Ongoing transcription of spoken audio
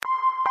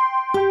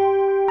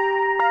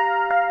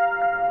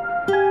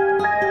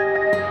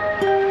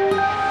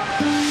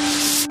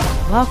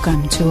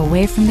Welcome to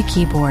Away from the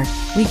Keyboard.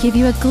 We give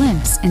you a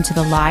glimpse into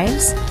the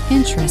lives,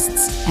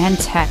 interests, and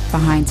tech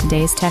behind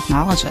today's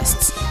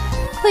technologists.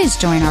 Please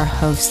join our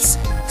hosts,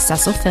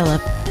 Cecil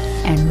Phillip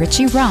and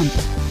Richie Rump,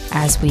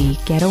 as we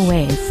get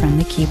away from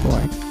the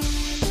keyboard.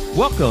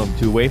 Welcome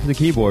to Away from the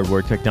Keyboard,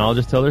 where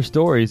technologists tell their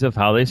stories of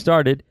how they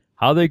started,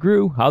 how they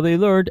grew, how they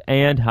learned,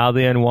 and how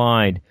they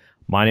unwind.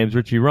 My name's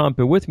Richie Rump,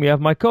 and with me I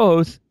have my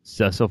co-host,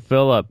 Cecil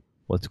Phillip.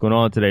 What's going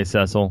on today,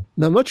 Cecil?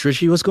 Not much,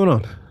 Richie. What's going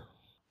on?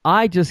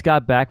 I just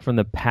got back from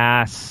the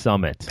PASS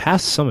Summit.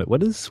 PASS Summit.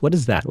 What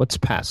is that? What's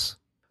PASS?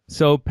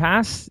 So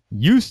PASS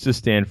used to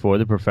stand for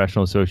the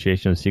Professional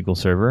Association of SQL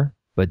Server,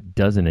 but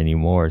doesn't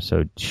anymore,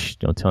 so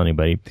don't tell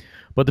anybody.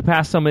 But the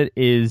PASS Summit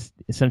is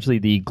essentially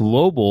the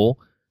global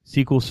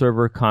SQL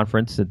Server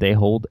conference that they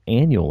hold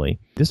annually.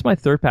 This is my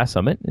third PASS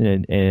Summit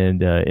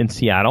in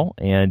Seattle,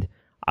 and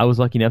I was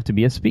lucky enough to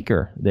be a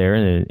speaker there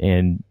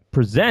and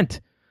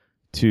present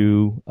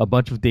to a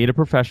bunch of data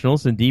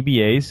professionals and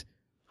DBAs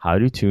how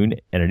to tune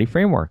Entity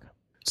Framework.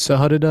 So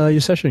how did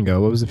your session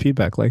go? What was the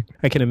feedback like?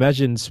 I can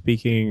imagine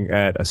speaking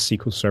at a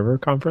SQL Server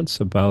conference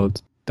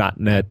about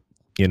 .NET,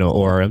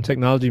 ORM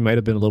technology might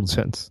have been a little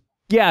tense.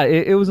 Yeah,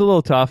 it was a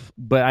little tough,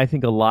 but I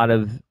think a lot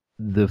of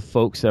the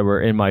folks that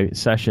were in my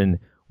session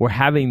were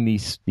having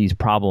these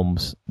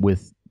problems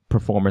with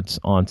performance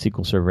on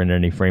SQL Server and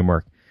Entity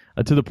Framework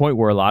to the point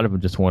where a lot of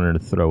them just wanted to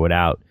throw it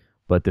out.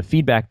 But the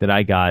feedback that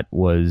I got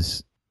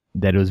was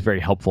that it was very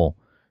helpful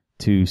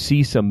to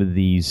see some of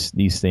these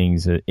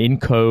things in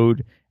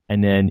code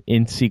and then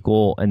in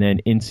SQL and then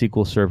in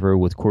SQL Server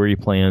with query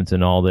plans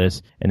and all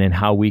this, and then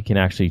how we can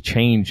actually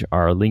change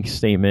our link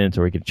statements,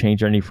 or we can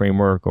change our Entity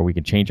Framework, or we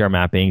can change our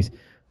mappings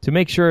to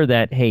make sure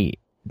that, hey,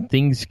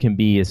 things can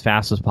be as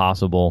fast as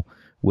possible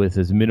with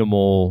as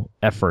minimal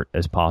effort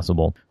as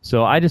possible.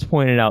 So I just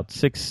pointed out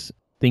 6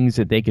 things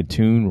that they could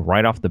tune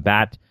right off the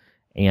bat,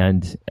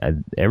 and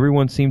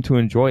everyone seemed to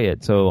enjoy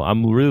it. So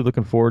I'm really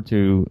looking forward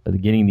to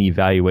getting the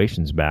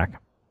evaluations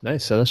back.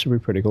 Nice. So that should be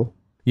pretty cool.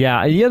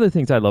 Yeah. The other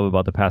things I love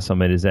about the PASS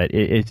Summit is that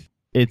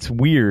it's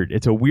weird.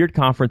 It's a weird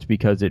conference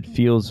because it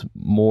feels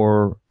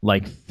more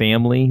like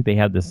family. They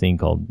have this thing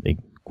called a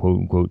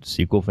quote-unquote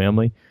SQL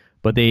family,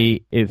 but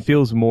it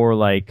feels more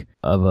like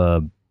of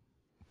a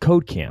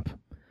code camp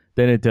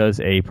than it does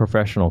a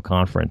professional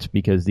conference,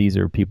 because these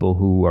are people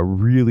who are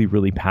really,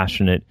 really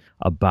passionate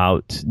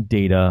about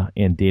data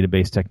and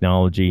database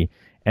technology,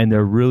 and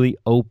they're really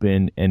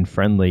open and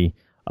friendly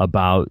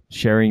about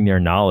sharing their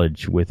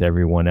knowledge with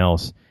everyone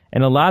else.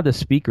 And a lot of the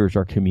speakers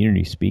are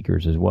community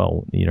speakers as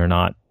well. They're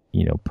not,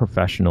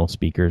 professional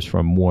speakers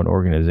from one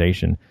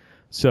organization.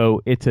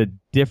 So it's a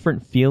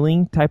different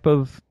feeling type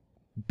of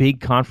big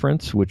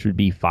conference, which would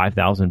be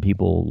 5,000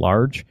 people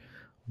large.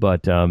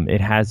 But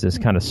it has this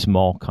kind of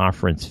small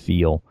conference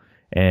feel,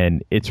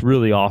 and it's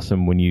really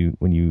awesome when you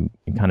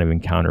kind of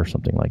encounter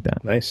something like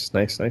that. Nice.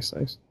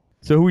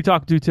 So who are we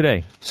talking to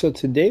today? So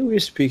today we're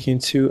speaking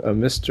to a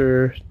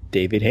Mr.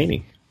 David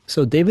Haney.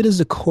 So David is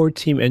the core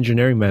team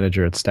engineering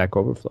manager at Stack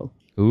Overflow.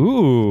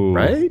 Ooh.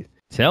 Right?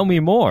 Tell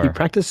me more. He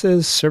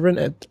practices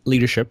servant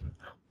leadership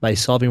by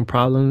solving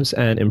problems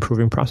and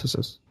improving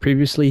processes.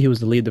 Previously, he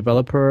was the lead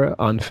developer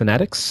on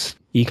Fanatics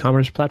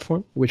e-commerce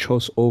platform, which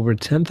hosts over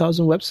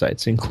 10,000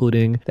 websites,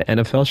 including the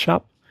NFL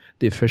Shop,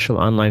 the official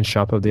online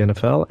shop of the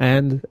NFL,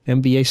 and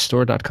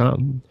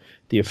NBAstore.com,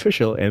 the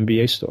official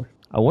NBA store.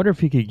 I wonder if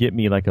he could get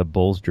me like a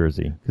Bulls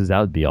jersey, because that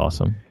would be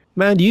awesome.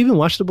 Man, do you even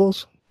watch the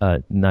Bulls?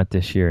 Not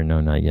this year.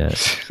 No, not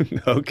yet.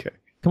 Okay.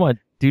 Come on,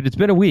 dude. It's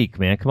been a week,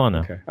 man. Come on now.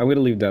 Okay. I'm going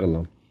to leave that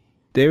alone.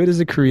 David is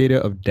the creator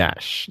of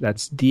Dash,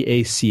 that's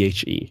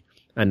DACHE,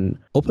 an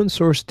open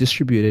source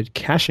distributed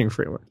caching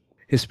framework.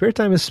 His spare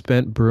time is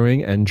spent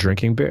brewing and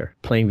drinking beer,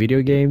 playing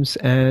video games,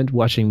 and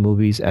watching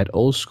movies at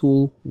old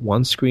school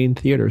one-screen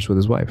theaters with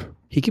his wife.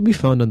 He can be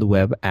found on the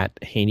web at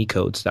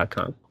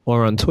haneycodes.com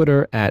or on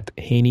Twitter at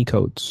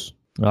haneycodes.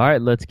 All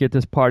right, let's get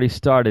this party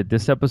started.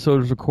 This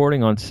episode is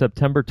recording on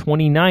September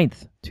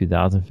 29th,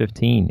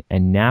 2015,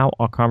 and now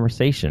our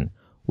conversation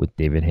with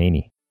David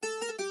Haney.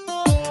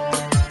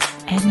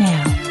 And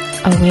now,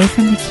 Away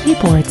from the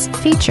Keyboard's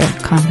feature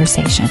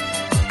conversation.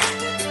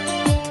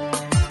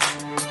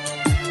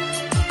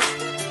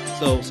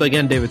 So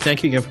again, David,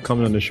 thank you again for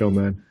coming on the show,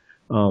 man.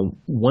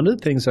 One of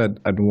the things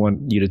I'd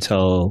want you to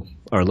tell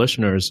our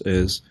listeners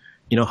is,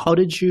 how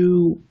did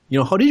you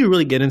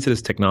really get into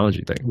this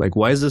technology thing? Like,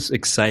 why is this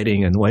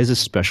exciting and why is this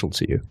special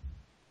to you?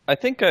 I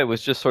think I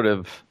was just sort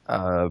of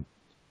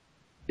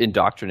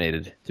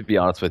indoctrinated, to be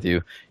honest with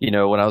you.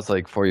 When I was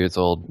like 4 years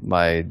old,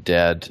 my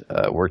dad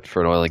worked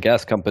for an oil and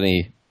gas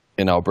company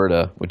in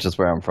Alberta, which is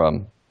where I'm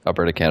from.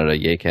 Alberta, Canada,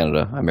 yay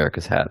Canada,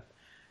 America's hat.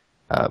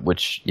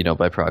 Which,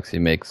 by proxy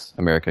makes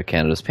America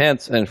Canada's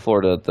pants, and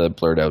Florida the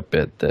blurred out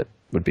bit that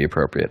would be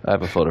appropriate. I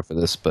have a photo for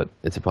this, but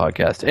it's a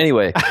podcast.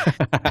 Anyway.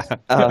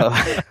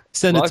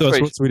 Send it to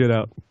us. We'll tweet it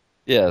out.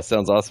 Yeah,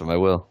 sounds awesome. I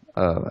will.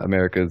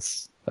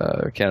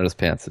 Canada's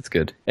pants. It's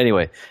good.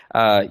 Anyway,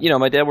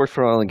 my dad worked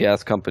for an oil and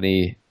gas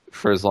company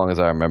for as long as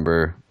I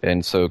remember.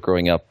 And so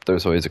growing up, there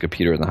was always a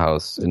computer in the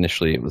house.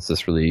 Initially, it was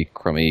this really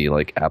crummy,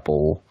 like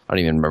Apple, I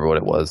don't even remember what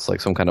it was,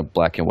 like some kind of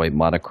black and white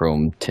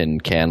monochrome tin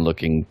can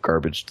looking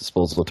garbage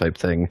disposal type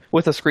thing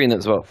with a screen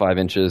that's about 5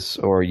 inches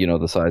or,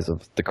 the size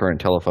of the current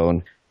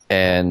telephone.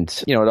 And,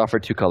 it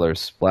offered 2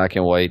 colors, black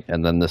and white,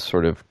 and then this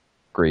sort of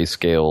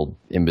grayscale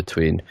in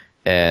between.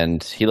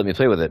 And he let me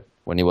play with it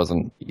when he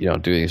wasn't,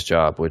 doing his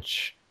job,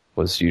 which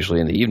was usually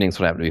in the evenings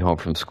when I happened to be home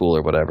from school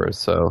or whatever.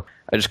 So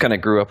I just kind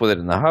of grew up with it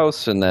in the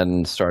house and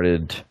then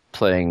started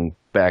playing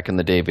back in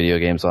the day video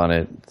games on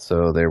it.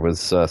 So there was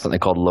something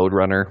called Lode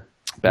Runner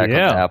back on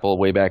Apple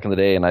way back in the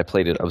day, and I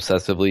played it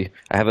obsessively.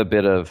 I have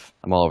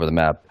I'm all over the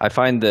map. I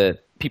find that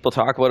people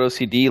talk about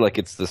OCD like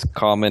it's this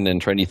common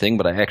and trendy thing,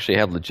 but I actually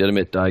have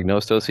legitimate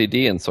diagnosed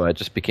OCD, and so I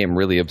just became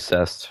really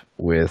obsessed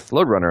with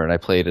Lode Runner, and I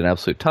played an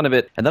absolute ton of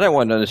it. And then I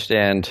wanted to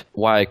understand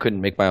why I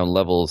couldn't make my own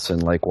levels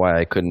and like why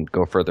I couldn't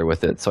go further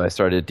with it. So I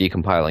started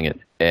decompiling it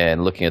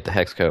and looking at the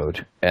hex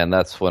code, and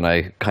that's when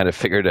I kind of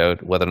figured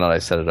out whether or not I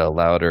said it out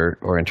loud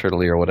or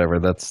internally or whatever.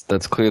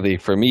 That's clearly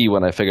for me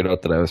when I figured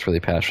out that I was really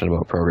passionate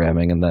about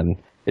programming, and then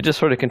it just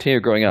sort of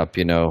continued growing up,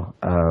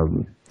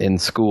 in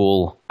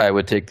school, I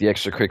would take the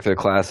extracurricular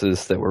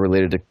classes that were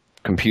related to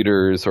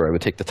computers, or I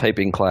would take the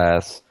typing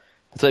class.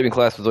 The typing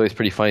class was always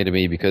pretty funny to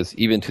me because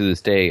even to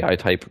this day, I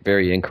type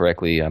very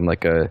incorrectly. I'm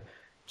like a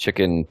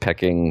chicken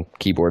pecking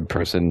keyboard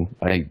person.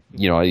 I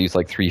use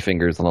like 3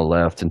 fingers on the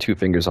left and 2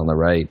 fingers on the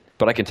right,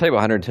 but I can type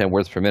 110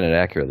 words per minute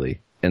accurately.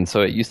 And so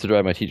it used to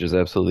drive my teachers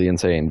absolutely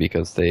insane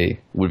because they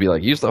would be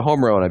like, use the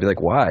home row. And I'd be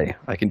like, why?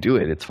 I can do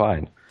it. It's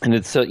fine. And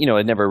it's so,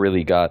 they never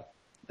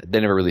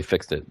really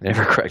fixed it. They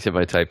never corrected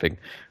my typing,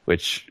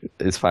 which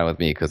is fine with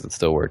me because it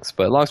still works.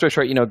 But long story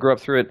short, grew up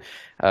through it.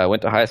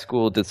 Went to high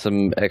school, did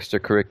some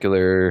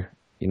extracurricular,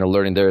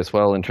 learning there as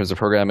well in terms of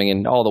programming,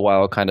 and all the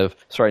while kind of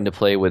starting to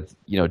play with,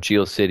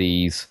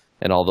 GeoCities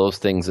and all those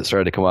things that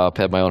started to come up.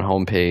 Had my own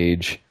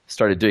homepage.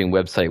 Started doing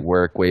website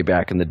work way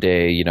back in the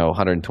day,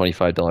 $125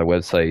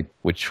 website,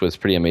 which was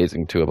pretty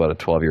amazing to about a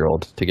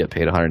 12-year-old to get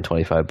paid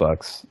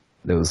 $125.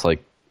 It was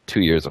like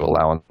 2 years of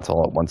allowance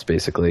all at once,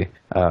 basically.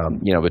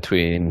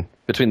 Between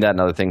that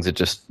and other things, it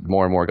just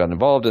more and more got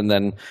involved. And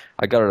then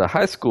I got out of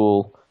high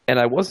school, and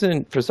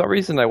for some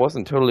reason, I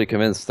wasn't totally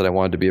convinced that I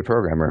wanted to be a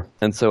programmer.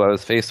 And so I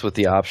was faced with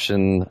the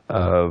option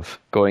of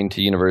going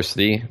to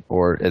university,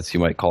 or as you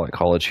might call it,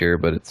 college here,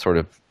 but it's sort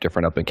of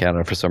different up in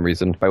Canada for some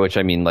reason, by which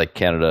I mean like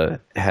Canada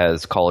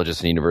has colleges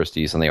and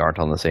universities, and they aren't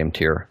on the same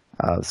tier.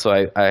 So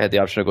I had the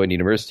option of going to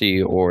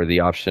university or the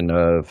option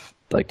of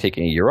like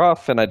taking a year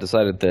off, and I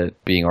decided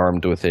that being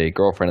armed with a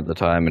girlfriend at the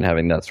time and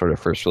having that sort of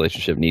first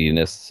relationship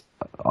neediness,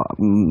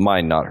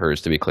 mine, not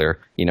hers, to be clear,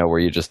 where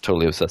you're just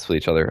totally obsessed with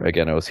each other,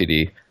 again,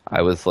 OCD,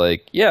 I was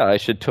like, yeah, I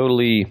should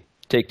totally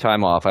take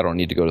time off. I don't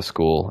need to go to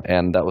school.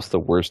 And that was the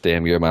worst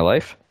damn year of my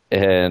life.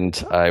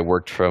 And I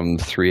worked from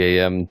 3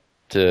 a.m.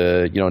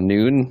 to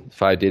noon,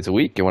 5 days a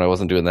week. And when I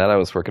wasn't doing that, I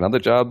was working other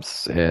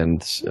jobs.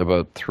 And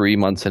about 3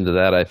 months into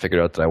that, I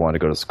figured out that I wanted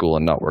to go to school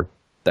and not work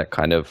that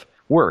kind of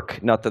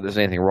work. Not that there's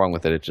anything wrong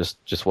with it. It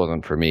just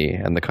wasn't for me.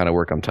 And the kind of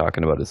work I'm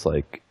talking about is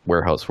like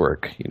warehouse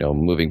work,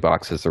 moving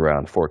boxes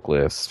around,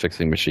 forklifts,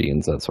 fixing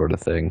machines, that sort of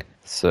thing.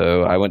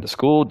 So I went to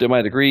school, did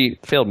my degree,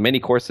 failed many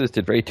courses,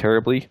 did very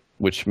terribly,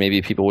 which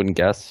maybe people wouldn't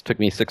guess. Took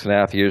me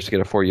 6.5 years to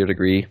get a 4-year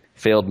degree.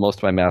 Failed most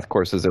of my math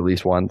courses at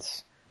least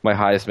once. My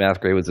highest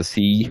math grade was a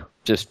C.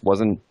 Just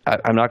wasn't,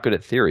 I'm not good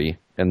at theory.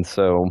 And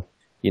so,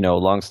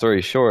 long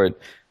story short,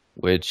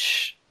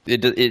 which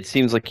it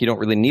seems like you don't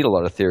really need a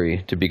lot of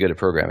theory to be good at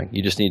programming.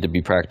 You just need to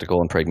be practical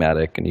and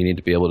pragmatic, and you need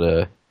to be able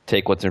to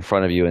take what's in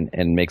front of you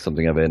and make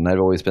something of it. And I've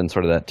always been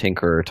sort of that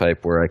tinkerer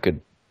type where I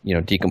could,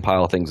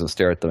 decompile things and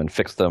stare at them and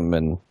fix them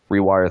and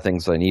rewire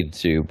things I needed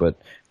to. But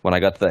when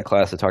I got to that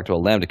class that talked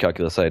about lambda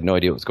calculus, I had no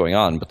idea what was going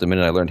on. But the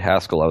minute I learned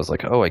Haskell, I was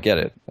like, oh, I get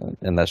it.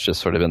 And that's just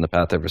sort of been the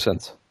path ever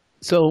since.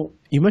 So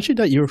you mentioned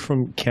that you were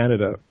from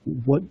Canada.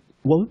 What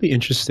would be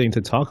interesting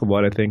to talk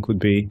about, I think, would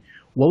be,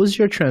 what was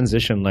your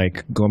transition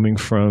like going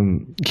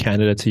from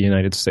Canada to the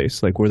United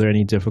States? Like, were there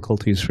any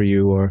difficulties for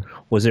you, or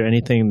was there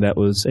any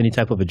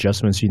type of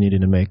adjustments you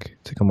needed to make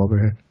to come over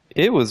here?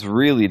 It was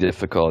really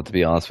difficult, to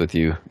be honest with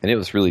you, and it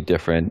was really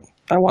different.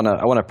 I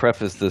wanna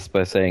preface this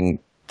by saying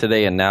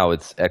today and now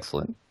it's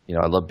excellent.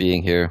 I love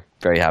being here.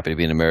 Very happy to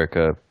be in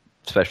America,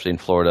 especially in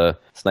Florida.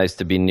 It's nice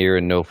to be near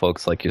and know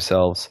folks like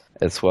yourselves,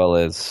 as well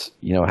as,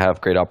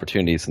 have great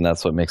opportunities. And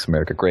that's what makes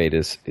America great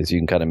is you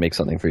can kind of make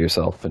something for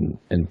yourself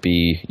and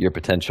be your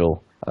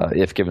potential,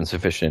 if given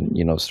sufficient,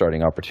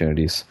 starting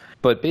opportunities.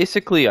 But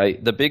basically,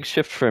 the big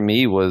shift for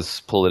me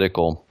was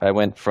political. I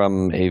went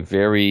from a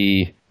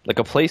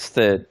place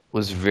that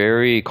was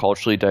very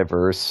culturally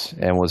diverse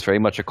and was very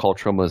much a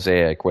cultural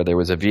mosaic, where there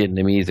was a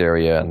Vietnamese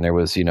area and there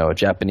was, a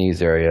Japanese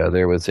area,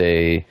 there was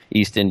a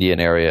East Indian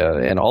area,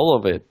 and all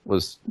of it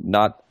was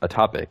not a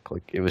topic.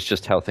 Like, it was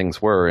just how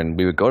things were, and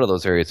we would go to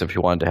those areas if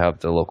you wanted to have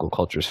the local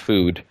culture's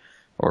food,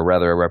 or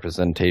rather a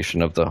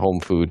representation of the home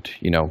food,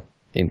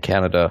 in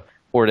Canada,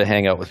 or to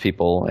hang out with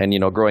people. And,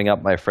 growing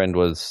up, my friend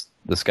was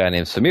this guy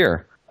named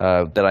Samir,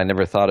 that I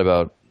never thought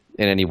about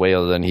in any way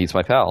other than he's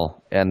my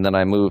pal. And then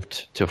I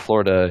moved to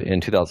Florida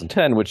in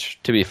 2010,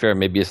 which, to be fair,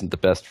 maybe isn't the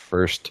best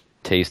first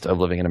taste of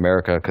living in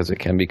America because it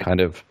can be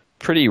kind of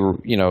pretty,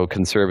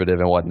 conservative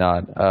and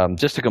whatnot.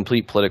 Just a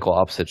complete political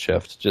opposite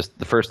shift. Just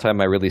the first time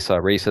I really saw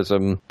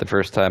racism, the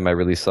first time I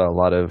really saw a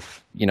lot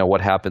of,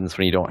 what happens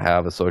when you don't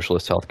have a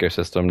socialist healthcare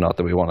system. Not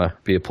that we want to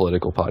be a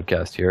political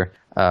podcast here.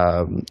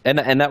 And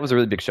that was a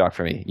really big shock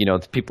for me.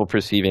 People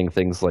perceiving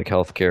things like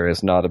healthcare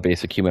as not a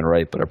basic human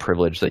right, but a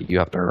privilege that you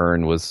have to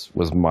earn was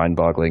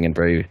mind-boggling and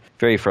very,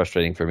 very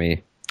frustrating for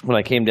me. When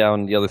I came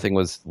down, the other thing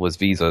was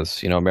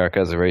visas. America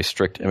has a very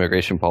strict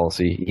immigration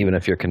policy, even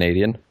if you're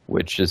Canadian,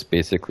 which is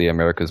basically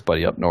America's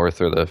buddy up north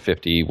or the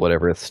 50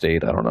 whatever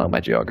state. I don't know my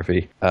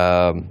geography.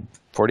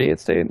 48th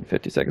state,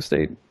 52nd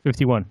state,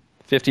 51,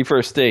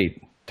 51st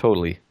state.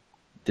 Totally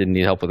didn't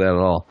need help with that at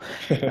all.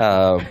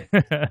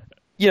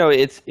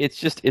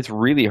 It's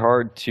really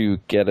hard to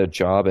get a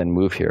job and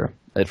move here.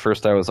 At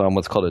first, I was on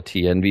what's called a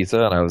TN visa,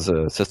 and I was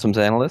a systems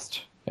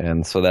analyst,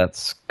 and so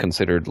that's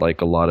considered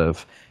like a lot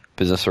of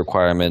business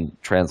requirement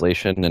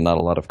translation and not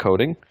a lot of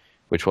coding,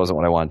 which wasn't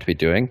what I wanted to be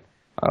doing.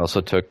 I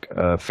also took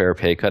a fair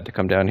pay cut to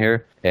come down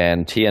here,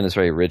 and TN is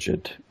very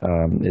rigid.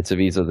 It's a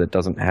visa that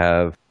doesn't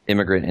have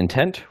immigrant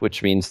intent,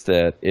 which means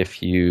that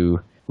if you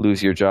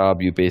lose your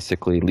job, you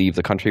basically leave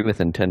the country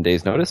within 10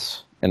 days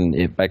notice.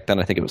 And back then,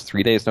 I think it was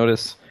 3 days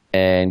notice.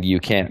 And you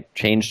can't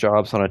change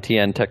jobs on a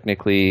TN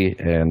technically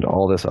and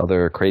all this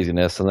other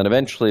craziness. And then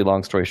eventually,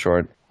 long story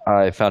short,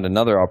 I found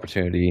another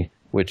opportunity,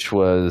 which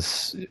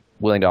was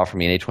willing to offer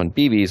me an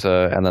H-1B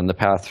visa, and then the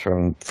path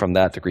from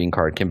that to green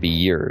card can be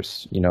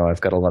years. I've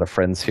got a lot of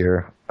friends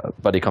here. A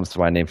buddy comes to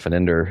mind named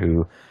Faninder,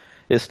 who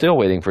is still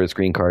waiting for his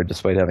green card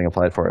despite having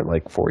applied for it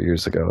like 4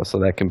 years ago. So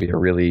that can be a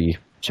really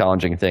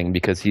challenging thing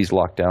because he's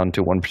locked down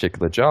to one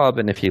particular job,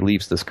 and if he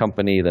leaves this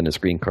company, then his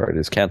green card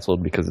is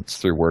canceled because it's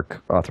through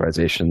work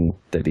authorization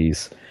that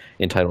he's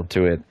entitled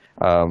to it.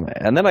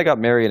 And then I got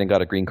married and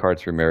got a green card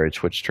through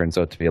marriage, which turns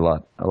out to be a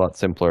lot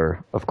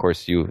simpler. Of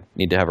course, you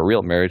need to have a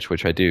real marriage,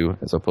 which I do,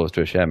 as opposed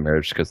to a sham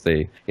marriage, because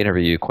they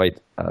interview you quite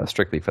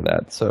strictly for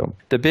that. So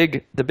the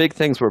big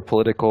things were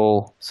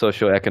political,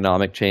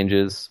 socioeconomic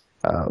changes.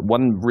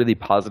 One really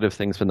positive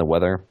thing's been the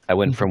weather. I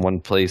went from one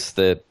place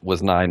that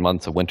was 9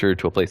 months of winter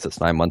to a place that's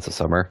 9 months of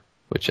summer,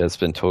 which has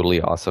been totally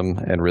awesome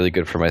and really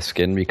good for my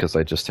skin because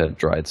I just had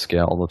dried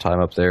skin all the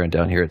time up there, and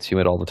down here it's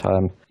humid all the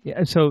time.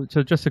 Yeah. So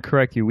just to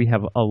correct you, we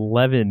have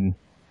 11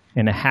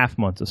 and a half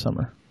months of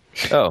summer.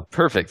 Oh,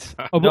 perfect.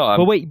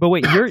 But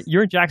wait,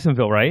 you're in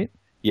Jacksonville, right?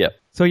 Yeah.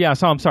 So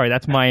I'm sorry,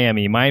 that's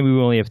Miami. Miami,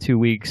 we only have 2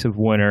 weeks of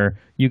winter.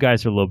 You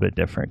guys are a little bit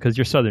different because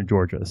you're southern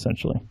Georgia,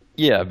 essentially.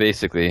 Yeah,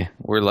 basically.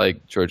 We're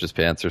like Georgia's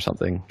pants or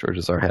something.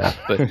 Georgia's our hat.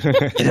 But,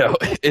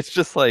 it's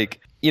just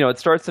like, it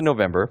starts in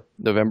November.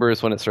 November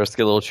is when it starts to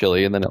get a little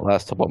chilly, and then it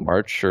lasts till about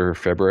March or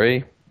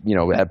February,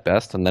 at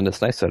best, and then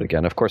it's nice out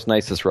again. Of course,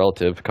 nice is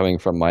relative. Coming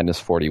from minus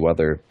 40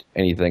 weather,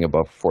 anything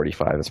above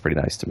 45 is pretty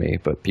nice to me.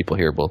 But people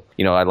here will,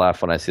 I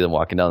laugh when I see them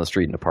walking down the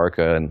street in a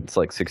parka and it's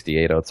like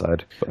 68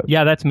 outside. But,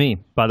 yeah, that's me,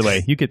 by the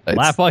way. You could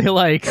laugh all you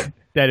like.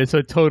 That is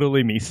so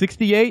totally me.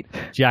 68,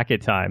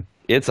 jacket time.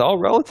 It's all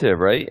relative,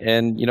 right?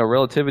 And,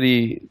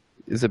 relativity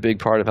is a big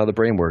part of how the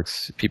brain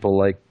works. People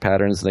like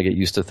patterns and they get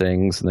used to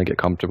things and they get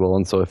comfortable.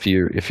 And so if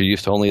you're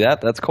used to only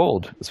that, that's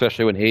cold,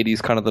 especially when 80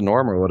 is kind of the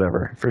norm or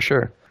whatever, for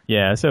sure.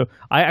 Yeah, so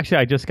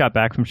I just got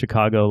back from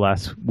Chicago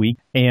last week,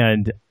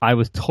 and I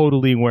was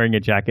totally wearing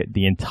a jacket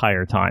the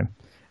entire time.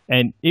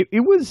 And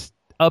it was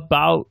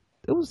about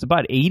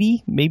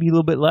 80, maybe a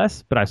little bit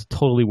less, but I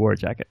totally wore a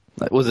jacket.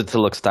 Was it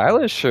to look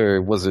stylish,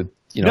 or was it,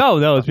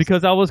 No, it's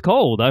because I was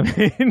cold. I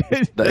mean,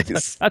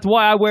 nice. That's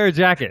why I wear a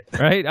jacket,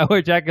 right? I wear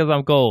a jacket because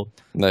I'm cold.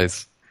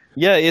 Nice.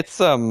 Yeah,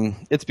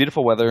 it's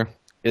beautiful weather.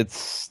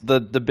 It's the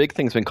big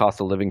thing's been cost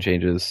of living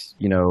changes.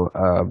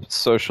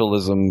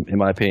 Socialism, in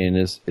my opinion,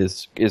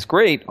 is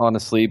great,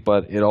 honestly,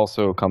 but it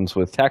also comes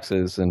with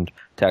taxes, and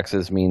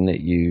taxes mean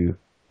that you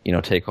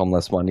take home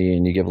less money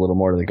and you give a little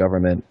more to the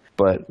government.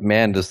 But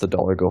man, does the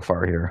dollar go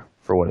far here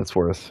for what it's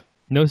worth.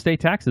 No state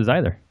taxes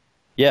either.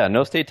 Yeah,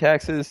 no state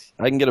taxes.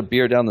 I can get a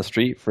beer down the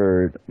street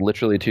for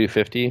literally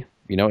 $2.50.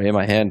 In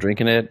my hand,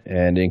 drinking it.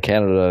 And in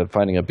Canada,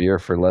 finding a beer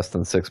for less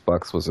than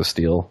 $6 was a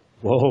steal.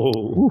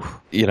 Whoa.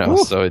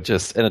 So it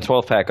just, and a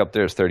 12-pack up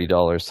there is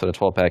 $30. So the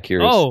 12-pack here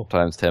is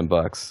times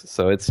 $10.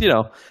 So it's,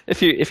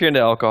 if you're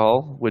into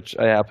alcohol, which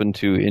I happen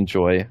to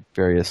enjoy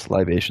various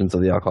libations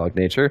of the alcoholic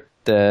nature,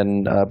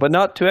 then, but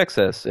not to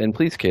excess. And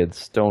please,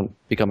 kids, don't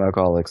become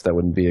alcoholics. That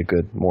wouldn't be a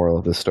good moral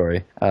of this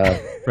story.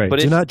 Right. But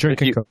do not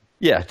drink and code.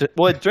 Yeah.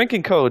 Drink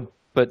and code,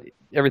 but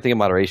everything in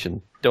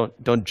moderation.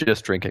 Don't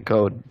just drink and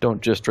code.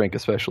 Don't just drink,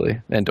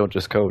 especially, and don't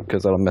just code,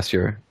 because that'll mess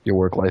your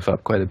work life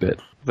up quite a bit.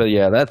 But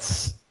yeah,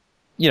 that's,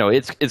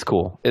 it's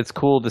cool. It's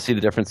cool to see the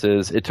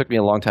differences. It took me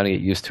a long time to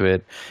get used to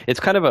it. It's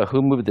kind of a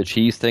who moved the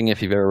cheese thing,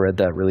 if you've ever read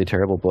that really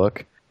terrible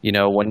book.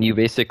 When you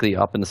basically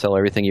up and sell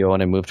everything you own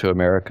and move to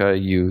America,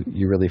 you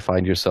really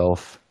find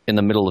yourself in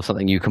the middle of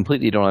something you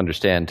completely don't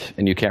understand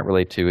and you can't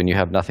relate to, and you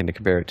have nothing to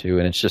compare it to,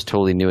 and it's just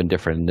totally new and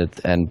different.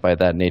 And by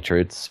that nature,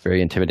 it's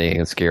very intimidating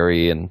and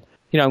scary, and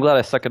I'm glad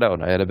I stuck it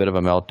out. I had a bit of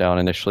a meltdown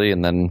initially,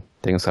 and then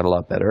things got a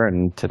lot better.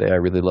 And today I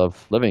really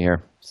love living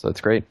here. So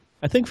it's great.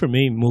 I think for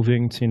me,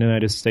 moving to the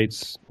United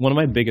States, one of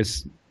my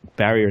biggest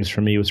barriers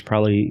for me was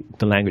probably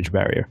the language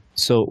barrier.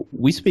 So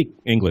we speak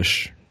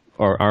English,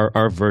 or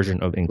our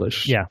version of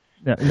English. Yeah,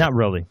 not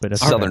really, but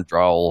it's Southern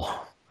drawl.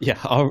 Yeah,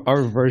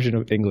 our version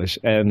of English.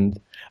 And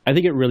I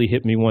think it really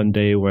hit me one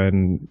day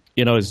when,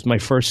 it's my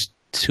first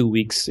 2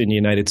 weeks in the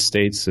United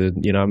States.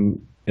 And,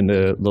 I'm in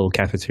the little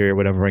cafeteria,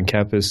 whatever, on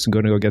campus,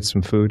 going to go get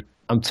some food.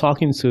 I'm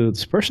talking to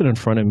this person in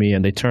front of me,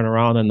 and they turn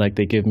around and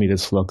they give me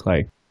this look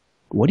like,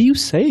 what are you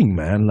saying,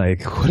 man?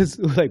 What is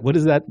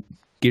that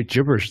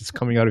gibberish that's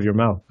coming out of your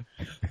mouth?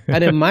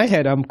 And in my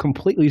head, I'm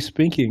completely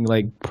speaking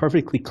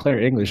perfectly clear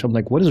English. I'm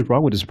like, what is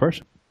wrong with this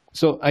person?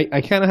 So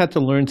I kind of had to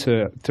learn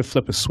to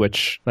flip a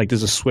switch.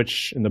 There's a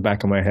switch in the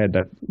back of my head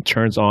that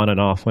turns on and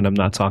off when I'm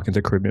not talking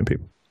to Caribbean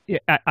people. Yeah,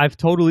 I've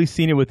totally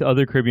seen it with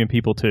other Caribbean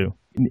people too.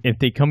 If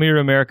they come here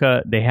to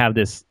America, they have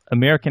this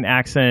American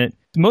accent.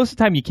 Most of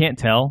the time you can't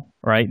tell,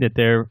 right, that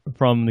they're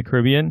from the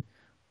Caribbean.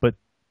 But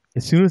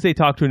as soon as they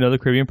talk to another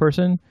Caribbean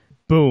person,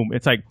 boom,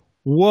 it's like,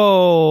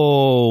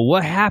 whoa,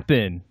 what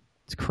happened?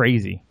 It's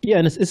crazy. Yeah,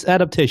 and it's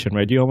adaptation,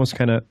 right? You almost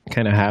kind of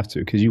have to,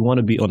 because you want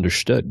to be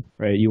understood,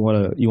 right? You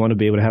want to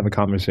be able to have a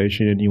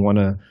conversation, and you want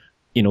to,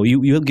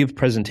 you'll give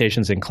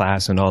presentations in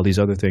class and all these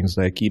other things.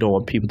 You don't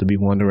want people to be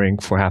wondering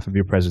for half of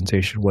your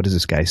presentation, what is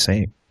this guy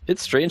saying?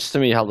 It's strange to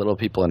me how little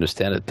people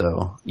understand it,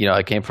 though.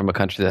 I came from a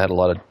country that had a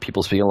lot of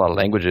people speaking a lot of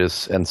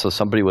languages, and so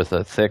somebody with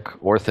a thick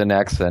or thin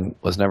accent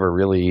was never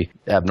really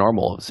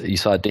abnormal. You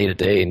saw it day to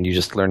day, and you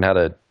just learned how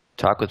to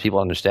talk with people,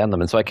 understand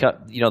them. And so I can't,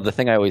 the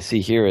thing I always see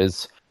here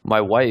is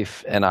my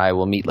wife and I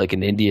will meet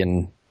an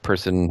Indian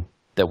person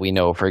that we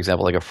know, for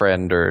example, a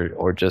friend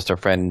or just a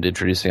friend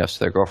introducing us to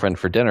their girlfriend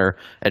for dinner,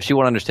 and she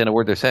won't understand a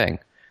word they're saying.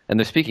 And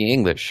they're speaking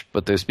English,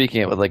 but they're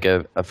speaking it with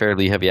a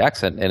fairly heavy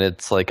accent. And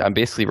it's I'm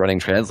basically running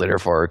translator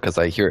for her because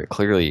I hear it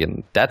clearly.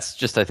 And that's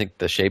just, I think,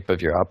 the shape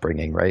of your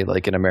upbringing, right?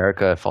 In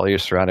America, if all you're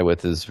surrounded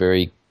with is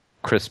very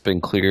crisp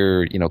and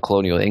clear,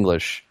 colonial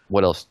English,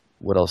 what else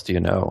do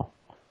you know?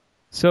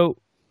 So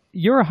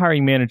you're a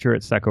hiring manager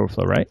at Stack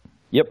Overflow, right?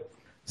 Yep.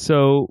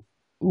 So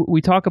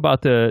we talk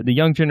about the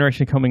young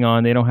generation coming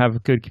on. They don't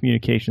have good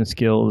communication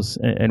skills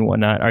and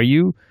whatnot.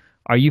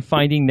 Are you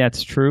finding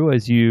that's true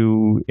as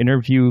you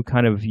interview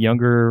kind of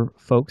younger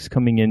folks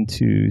coming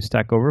into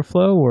Stack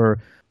Overflow, or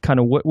kind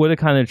of what are the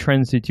kind of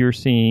trends that you're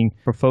seeing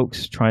for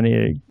folks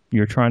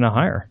you're trying to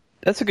hire?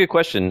 That's a good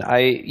question.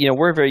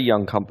 We're a very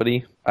young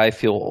company. I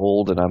feel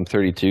old, and I'm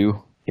 32.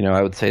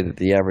 I would say that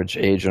the average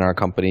age in our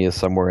company is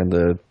somewhere in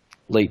the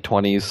late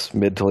 20s,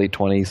 mid to late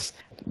 20s.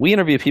 We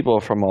interview people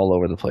from all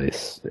over the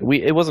place.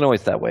 It wasn't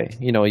always that way.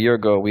 A year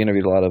ago, we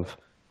interviewed a lot of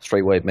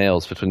straight white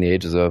males between the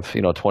ages of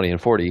 20 and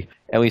 40,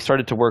 and we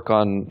started to work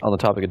on the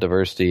topic of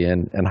diversity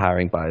and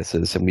hiring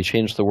biases, and we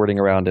changed the wording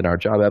around in our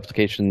job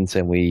applications,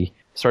 and we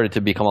started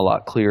to become a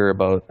lot clearer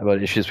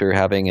about issues we were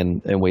having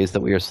and ways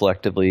that we were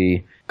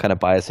selectively kind of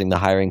biasing the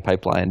hiring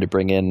pipeline to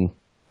bring in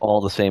all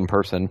the same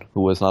person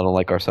who was not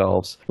unlike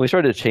ourselves. We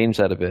started to change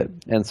that a bit.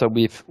 And so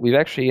we've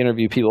actually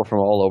interviewed people from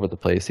all over the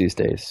place these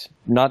days,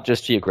 not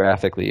just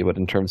geographically, but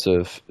in terms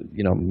of,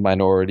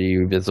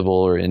 minority,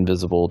 visible or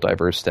invisible,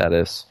 diverse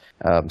status.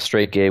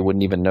 Straight, gay,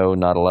 wouldn't even know,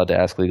 not allowed to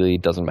ask legally,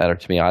 doesn't matter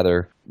to me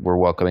either. We're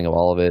welcoming of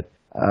all of it.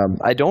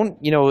 I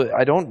don't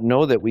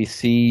know that we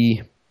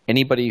see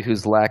anybody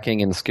who's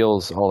lacking in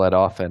skills all that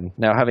often.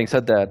 Now, having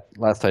said that,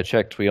 last I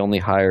checked, we only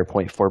hire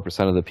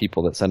 0.4% of the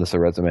people that send us a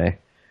resume.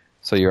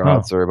 So your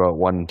odds are about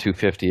 1 in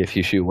 250 if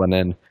you shoot one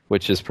in,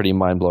 which is pretty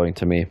mind-blowing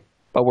to me.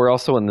 But we're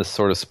also in this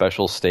sort of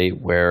special state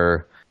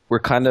where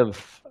we're kind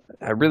of,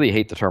 I really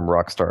hate the term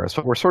rock stars,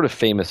 but we're sort of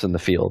famous in the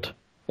field.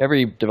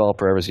 Every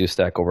developer ever used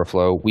Stack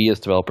Overflow. We as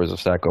developers of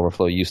Stack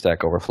Overflow use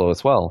Stack Overflow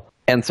as well.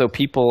 And so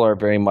people are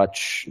very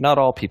much, not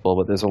all people,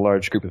 but there's a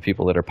large group of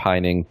people that are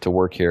pining to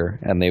work here,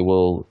 and they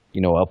will,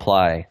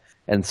 apply.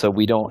 And so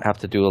we don't have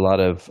to do a lot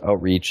of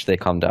outreach. They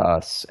come to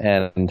us.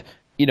 And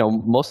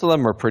most of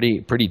them are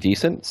pretty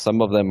decent.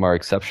 Some of them are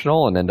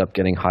exceptional and end up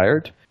getting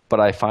hired. But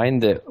I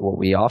find that what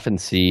we often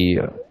see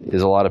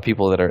is a lot of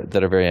people that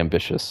are very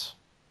ambitious.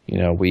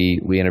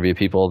 We interview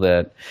people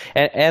that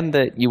and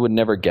that you would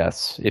never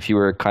guess if you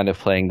were kind of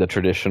playing the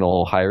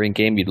traditional hiring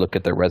game. You'd look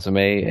at their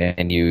resume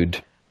and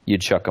you'd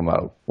chuck them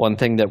out. One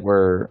thing that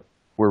we're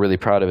really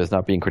proud of is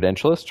not being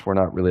credentialist. We're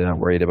not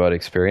worried about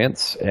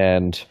experience.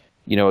 And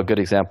a good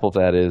example of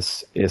that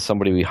is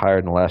somebody we hired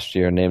in the last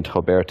year named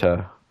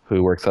Roberta,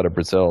 who works out of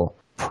Brazil.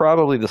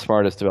 Probably the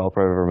smartest developer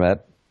I've ever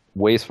met.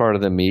 Way smarter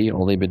than me.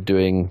 Only been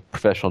doing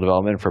professional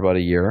development for about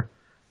a year.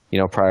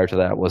 Prior to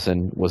that was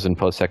in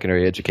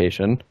post-secondary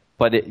education.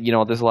 But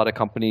there's a lot of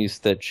companies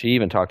that she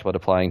even talked about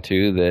applying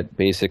to that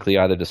basically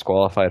either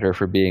disqualified her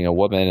for being a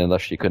woman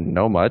unless she couldn't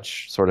know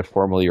much, sort of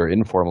formally or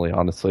informally,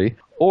 honestly,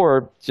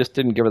 or just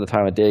didn't give her the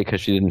time of day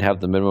because she didn't have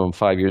the minimum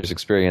 5 years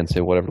experience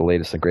in whatever the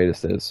latest and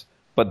greatest is.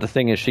 But the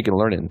thing is, she can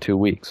learn it in 2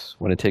 weeks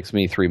when it takes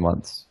me 3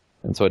 months.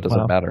 And so it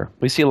doesn't matter.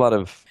 We see a lot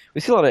of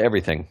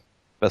everything.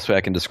 Best way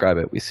I can describe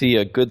it. We see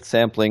a good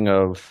sampling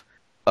of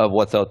of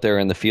what's out there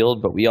in the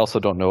field, but we also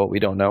don't know what we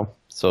don't know.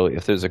 So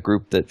if there's a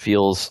group that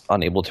feels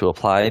unable to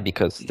apply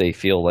because they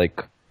feel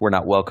like we're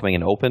not welcoming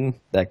and open,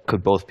 that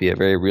could both be a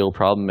very real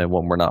problem and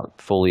one we're not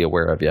fully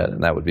aware of yet,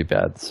 and that would be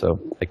bad. So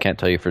I can't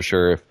tell you for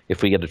sure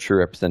if we get a true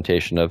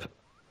representation of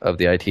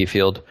the IT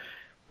field,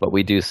 but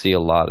we do see a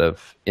lot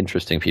of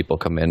interesting people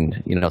come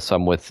in,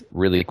 some with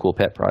really cool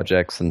pet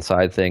projects and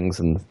side things,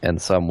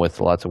 and some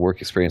with lots of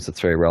work experience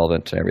that's very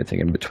relevant to everything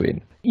in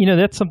between.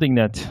 That's something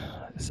that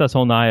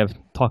Cecil and I have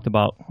talked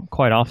about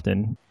quite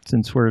often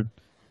since we're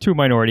two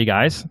minority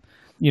guys.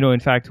 In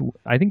fact,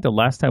 I think the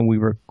last time we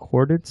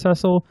recorded,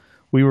 Cecil,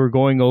 we were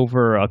going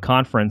over a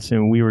conference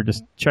and we were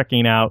just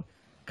checking out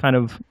kind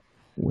of,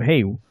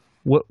 hey,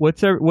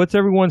 what's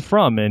everyone's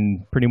from?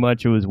 And pretty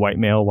much it was white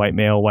male, white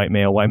male, white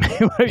male, white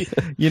male.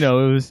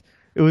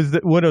 It was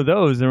one of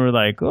those, and we're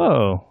like,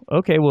 oh,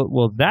 okay,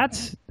 well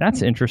that's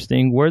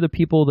interesting. We're the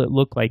people that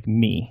look like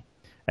me.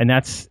 And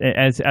that's,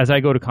 as I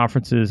go to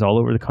conferences all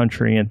over the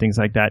country and things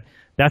like that,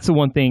 that's the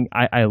one thing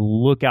I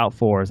look out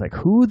for, is like,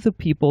 who are the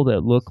people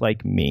that look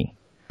like me?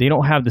 They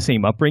don't have the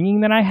same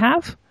upbringing that I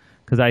have,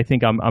 because I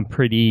think I'm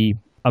pretty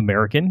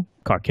American,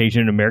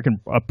 Caucasian American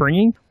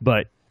upbringing,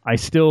 but I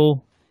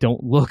still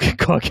don't look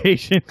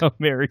Caucasian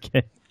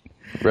American.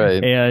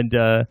 Right. And,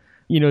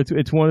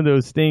 it's one of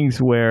those things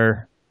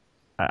where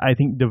I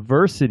think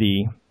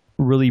diversity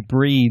really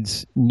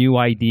breeds new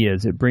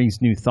ideas. It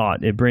brings new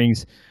thought. It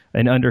brings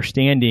an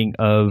understanding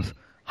of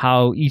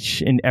how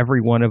each and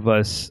every one of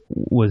us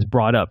was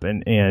brought up,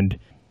 and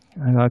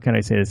how can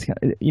I say this?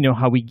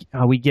 How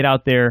we get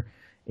out there,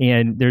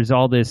 and there's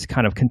all this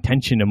kind of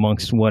contention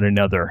amongst one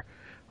another,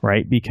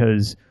 right?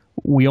 Because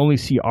we only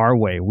see our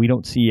way. We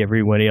don't see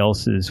everybody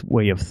else's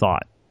way of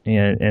thought.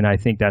 And I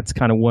think that's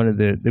kind of one of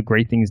the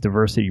great things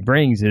diversity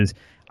brings, is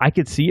I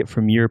could see it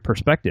from your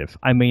perspective.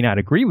 I may not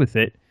agree with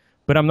it,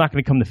 but I'm not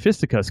going to come to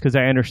fisticuffs because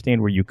I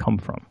understand where you come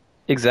from.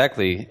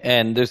 Exactly.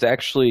 And there's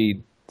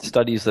actually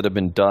studies that have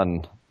been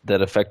done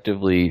that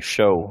effectively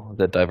show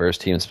that diverse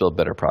teams build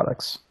better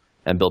products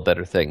and build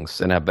better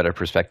things and have better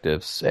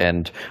perspectives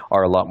and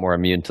are a lot more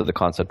immune to the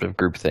concept of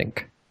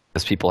groupthink,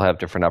 because people have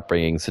different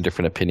upbringings and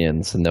different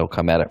opinions, and they'll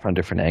come at it from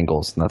different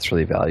angles, and that's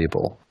really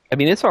valuable. I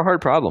mean, it's a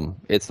hard problem.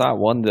 It's not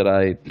one that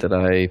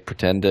I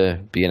pretend to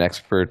be an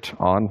expert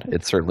on.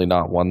 It's certainly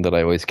not one that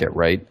I always get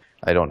right.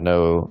 I don't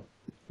know,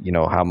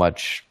 how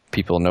much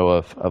people know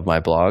of my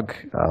blog,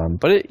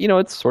 but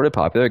it's sort of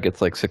popular. It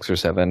gets like 6 or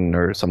 7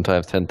 or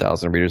sometimes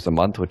 10,000 readers a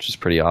month, which is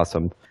pretty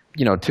awesome.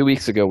 2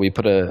 weeks ago, we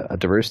put a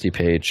diversity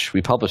page.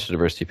 We published a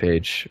diversity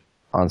page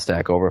on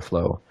Stack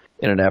Overflow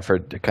in an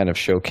effort to kind of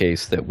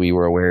showcase that we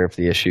were aware of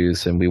the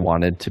issues and we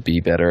wanted to be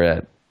better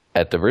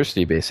at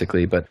diversity,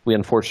 basically. But we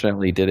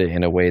unfortunately did it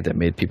in a way that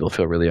made people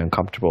feel really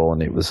uncomfortable,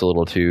 and it was a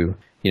little too,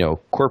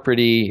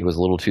 corporate-y. It was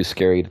a little too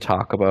scary to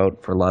talk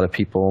about for a lot of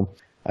people,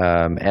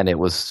 and it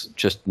was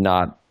just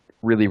not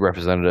really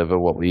representative of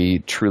what we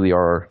truly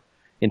are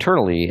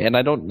internally. And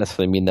I don't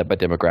necessarily mean that by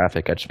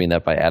demographic. I just mean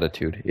that by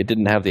attitude. It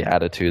didn't have the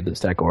attitude that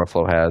Stack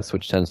Overflow has,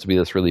 which tends to be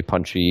this really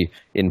punchy,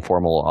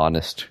 informal,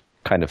 honest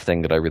kind of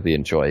thing that I really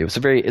enjoy. It's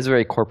a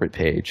very corporate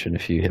page, and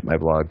if you hit my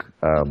blog,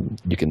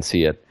 you can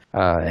see it.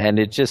 And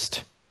it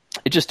just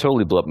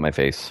totally blew up in my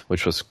face,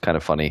 which was kind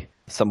of funny.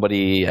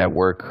 Somebody at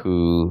work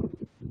who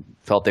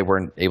felt they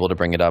weren't able to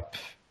bring it up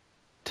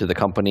to the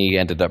company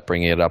ended up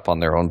bringing it up on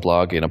their own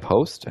blog in a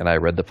post, and I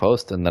read the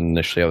post, and then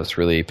initially I was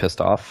really pissed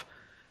off,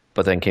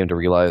 but then came to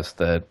realize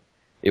that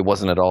it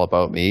wasn't at all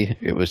about me.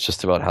 It was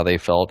just about how they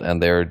felt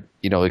and their,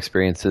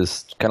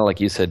 experiences, kind of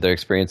like you said, their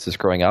experiences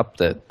growing up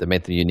that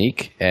made them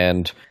unique,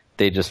 and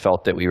they just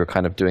felt that we were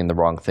kind of doing the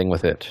wrong thing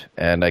with it.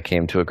 And I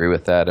came to agree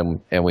with that,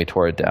 and we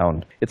tore it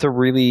down. It's a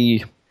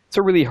really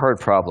hard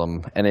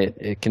problem, and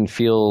it can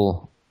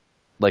feel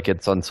like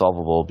it's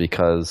unsolvable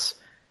because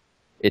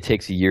it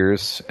takes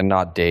years and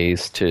not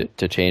days to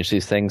change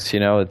these things.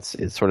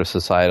 It's sort of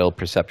societal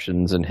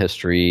perceptions and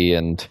history,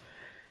 and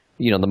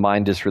the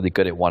mind is really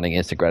good at wanting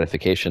instant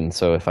gratification.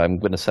 So if I'm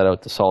going to set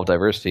out to solve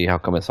diversity, how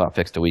come it's not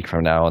fixed a week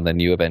from now? And then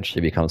you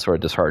eventually become sort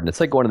of disheartened.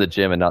 It's like going to the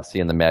gym and not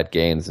seeing the mad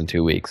gains in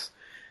 2 weeks.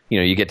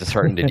 You get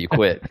disheartened if you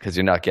quit because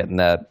you're not getting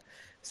that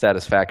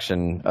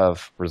satisfaction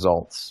of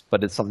results.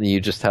 But it's something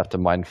you just have to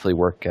mindfully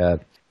work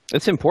at.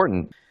 It's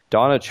important.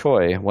 Donna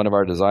Choi, one of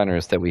our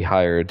designers that we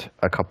hired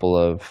a couple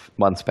of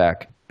months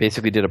back,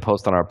 basically did a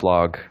post on our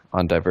blog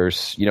on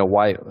diverse,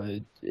 why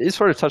it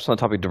sort of touched on the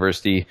topic of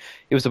diversity.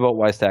 It was about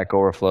why Stack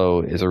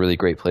Overflow is a really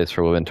great place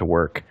for women to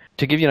work.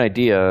 To give you an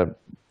idea,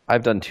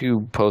 I've done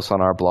 2 posts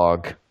on our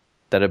blog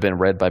that have been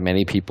read by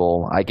many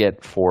people. I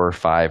get 4 or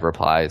 5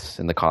 replies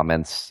in the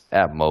comments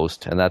at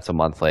most, and that's a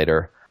month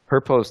later.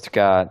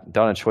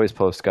 Donna Choi's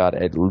post got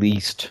at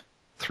least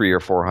 300 or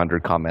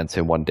 400 comments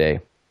in one day.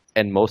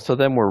 And most of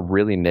them were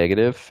really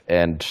negative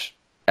and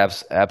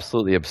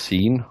absolutely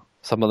obscene.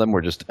 Some of them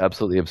were just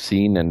absolutely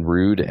obscene and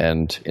rude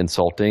and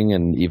insulting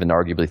and even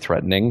arguably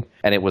threatening.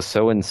 And it was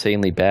so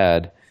insanely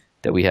bad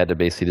that we had to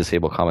basically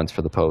disable comments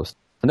for the post.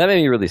 And that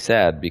made me really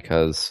sad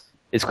because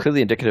it's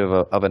clearly indicative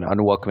of an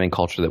unwelcoming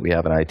culture that we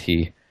have in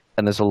IT.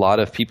 And there's a lot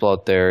of people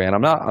out there, and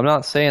I'm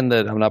not saying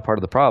that I'm not part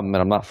of the problem,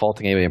 and I'm not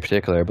faulting anybody in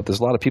particular, but there's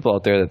a lot of people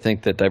out there that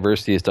think that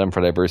diversity is done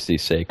for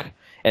diversity's sake.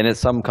 And in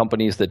some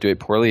companies that do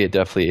it poorly, it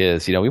definitely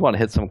is. We want to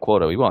hit some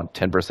quota. We want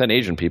 10%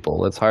 Asian people.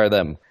 Let's hire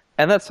them.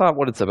 And that's not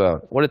what it's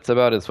about. What it's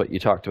about is what you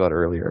talked about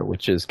earlier,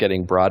 which is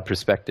getting broad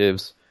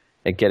perspectives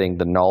and getting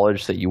the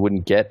knowledge that you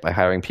wouldn't get by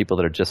hiring people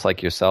that are just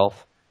like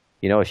yourself.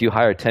 If you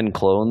hire 10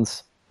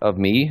 clones of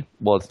me,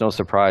 well, it's no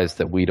surprise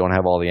that we don't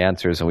have all the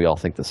answers and we all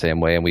think the same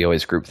way, and we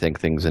always groupthink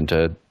things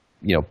into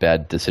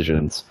bad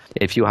decisions.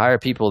 If you hire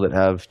people that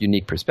have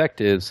unique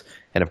perspectives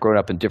and have grown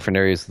up in different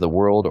areas of the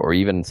world, or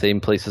even same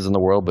places in the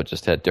world but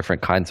just had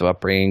different kinds of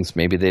upbringings,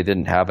 maybe they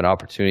didn't have an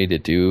opportunity to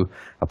do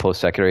a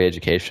post-secondary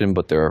education,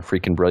 but they're a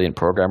freaking brilliant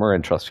programmer,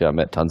 and trust me, I've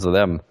met tons of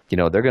them.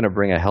 They're going to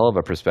bring a hell of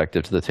a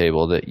perspective to the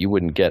table that you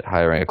wouldn't get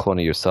hiring a clone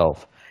of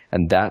yourself.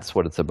 And that's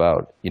what it's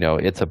about.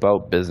 It's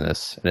about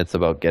business, and it's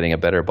about getting a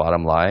better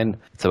bottom line.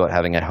 It's about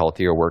having a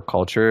healthier work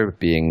culture,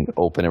 being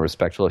open and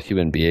respectful of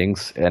human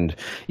beings, and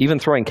even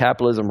throwing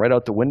capitalism right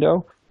out the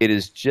window. It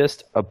is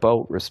just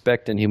about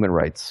respect and human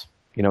rights.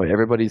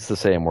 Everybody's the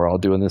same. We're all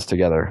doing this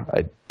together.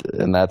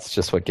 And that's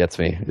just what gets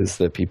me, is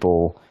that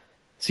people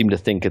seem to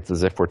think it's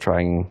as if we're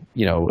trying,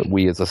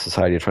 we as a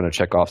society are trying to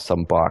check off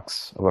some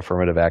box of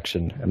affirmative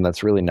action. And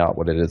that's really not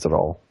what it is at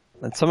all.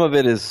 And some of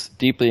it is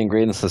deeply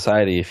ingrained in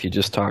society. If you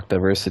just talk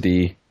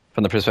diversity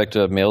from the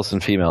perspective of males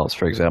and females,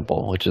 for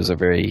example, which is a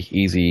very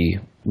easy,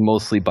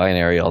 mostly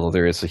binary, although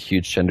there is a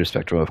huge gender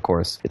spectrum, of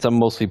course. It's a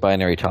mostly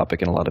binary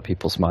topic in a lot of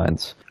people's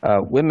minds.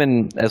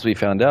 Women, as we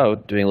found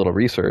out doing a little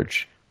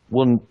research,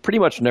 will pretty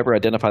much never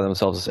identify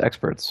themselves as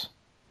experts,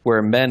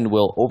 where men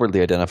will overtly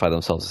identify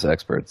themselves as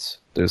experts.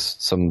 There's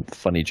some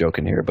funny joke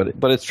in here,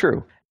 but it's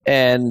true.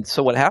 And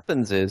so what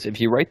happens is, if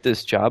you write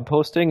this job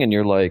posting and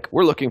you're like,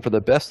 we're looking for the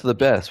best of the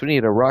best. We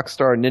need a rock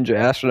star ninja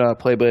astronaut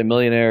played by a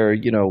millionaire,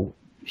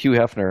 Hugh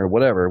Hefner or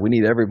whatever. We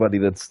need everybody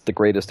that's the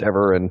greatest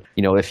ever. And,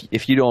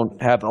 if you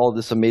don't have all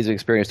this amazing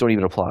experience, don't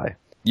even apply.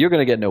 You're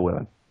going to get no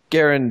women.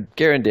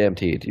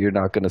 Guaranteed. You're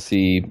not going to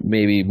see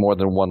maybe more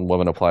than one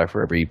woman apply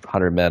for every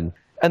 100 men.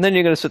 And then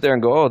you're going to sit there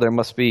and go, oh, there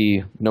must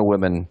be no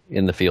women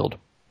in the field.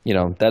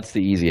 That's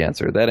the easy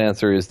answer. That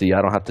answer is the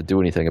I don't have to do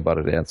anything about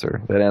it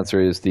answer. That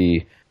answer is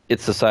the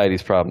it's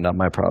society's problem, not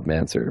my problem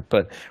answer.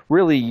 But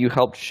really, you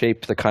helped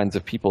shape the kinds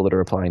of people that are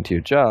applying to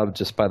your job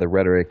just by the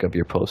rhetoric of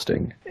your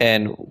posting.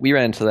 And we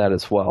ran into that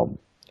as well.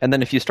 And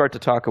then if you start to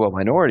talk about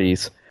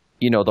minorities,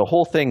 the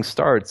whole thing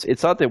starts.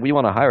 It's not that we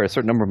want to hire a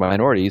certain number of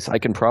minorities. I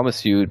can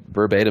promise you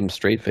verbatim,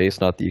 straight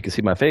face, not that you can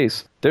see my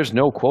face. There's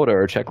no quota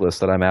or checklist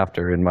that I'm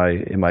after in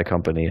my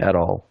company at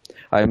all.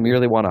 I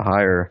merely want to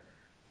hire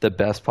the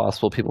best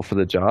possible people for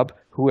the job,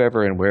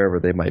 whoever and wherever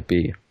they might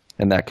be.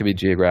 And that could be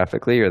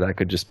geographically, or that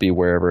could just be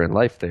wherever in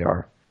life they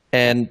are.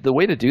 And the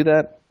way to do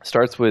that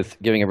starts with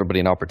giving everybody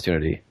an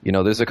opportunity.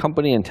 There's a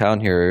company in town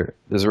here,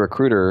 there's a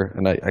recruiter,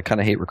 and I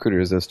kind of hate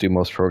recruiters, as do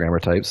most programmer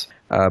types.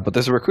 But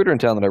there's a recruiter in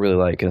town that I really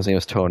like, and his name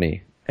is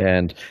Tony.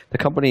 And the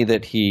company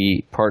that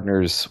he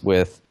partners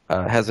with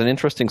has an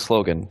interesting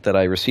slogan that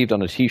I received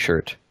on a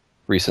T-shirt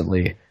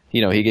recently.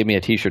 He gave me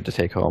a T-shirt to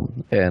take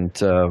home.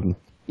 And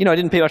I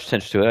didn't pay much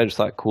attention to it. I just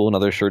thought, cool,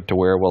 another shirt to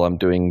wear while I'm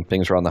doing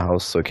things around the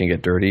house so it can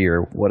get dirty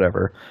or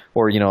whatever.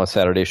 Or, a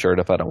Saturday shirt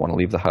if I don't want to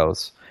leave the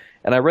house.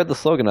 And I read the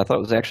slogan. I thought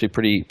it was actually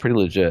pretty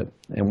legit.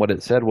 And what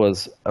it said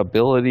was,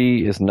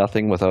 ability is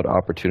nothing without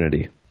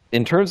opportunity.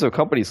 In terms of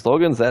company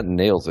slogans, that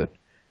nails it.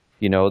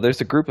 There's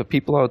a group of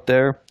people out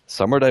there.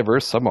 Some are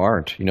diverse, some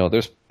aren't.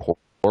 There's poor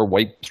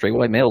straight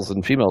white males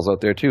and females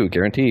out there too,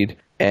 guaranteed.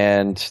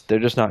 And they're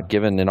just not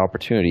given an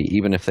opportunity,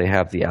 even if they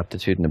have the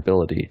aptitude and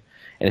ability.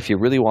 And if you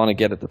really want to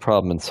get at the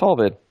problem and solve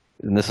it,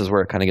 and this is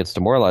where it kind of gets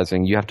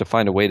demoralizing, you have to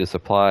find a way to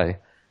supply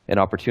an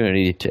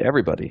opportunity to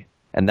everybody.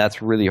 And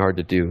that's really hard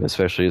to do,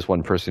 especially as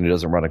one person who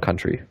doesn't run a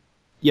country.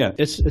 Yeah,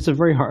 it's a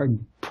very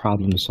hard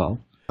problem to solve.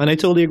 And I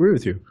totally agree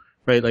with you,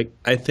 right? Like,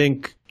 I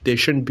think there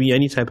shouldn't be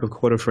any type of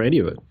quota for any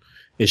of it.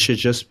 It should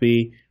just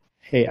be,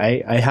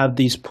 hey, I have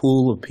these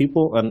pool of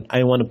people, and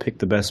I want to pick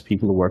the best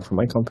people to work for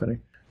my company,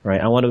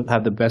 right? I want to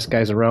have the best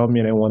guys around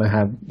me, and I want to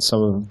have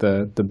some of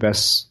the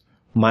best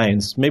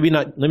minds. Let me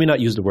not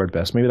use the word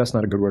best. Maybe that's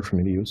not a good word for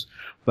me to use.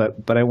 But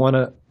I want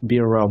to be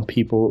around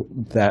people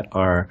that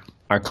are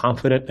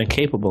confident and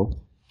capable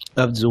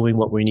of doing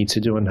what we need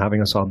to do and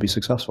having us all be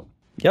successful.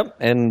 Yep.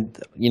 And,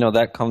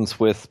 that comes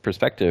with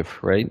perspective,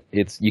 right?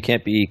 You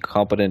can't be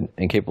competent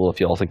and capable if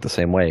you all think the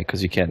same way,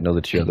 because you can't know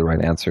that you have the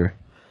right answer.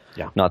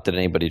 Yeah. Not that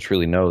anybody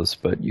truly knows,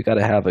 but you got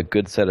to have a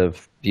good set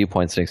of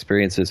viewpoints and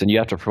experiences, and you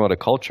have to promote a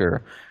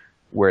culture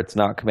where it's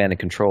not command and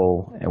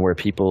control, and where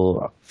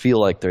people feel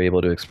like they're able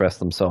to express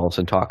themselves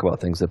and talk about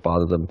things that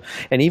bother them.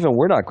 And even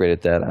we're not great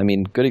at that. I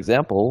mean, good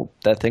example,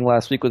 that thing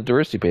last week with the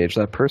diversity page,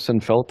 that person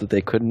felt that they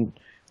couldn't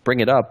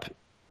bring it up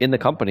in the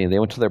company. They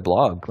went to their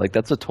blog. Like,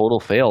 that's a total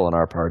fail on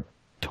our part.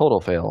 Total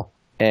fail.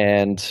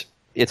 And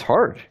it's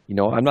hard.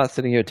 I'm not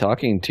sitting here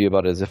talking to you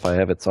about it as if I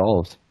have it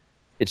solved.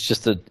 It's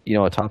just a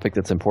topic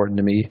that's important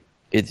to me.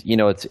 It's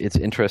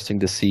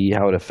interesting to see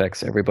how it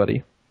affects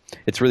everybody.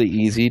 it's really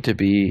easy to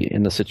be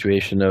in the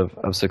situation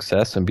of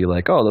success and be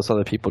like, oh, those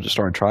other people just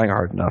aren't trying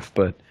hard enough.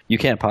 But you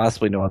can't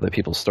possibly know other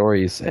people's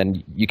stories,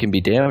 and you can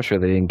be damn sure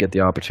they didn't get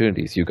the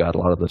opportunities you got a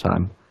lot of the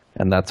time.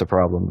 And that's a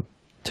problem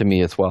to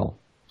me as well.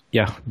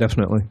 Yeah,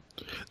 definitely.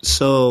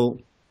 So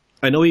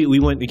I know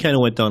we kind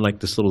of went down like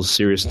this little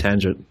serious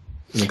tangent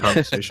in the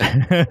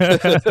conversation.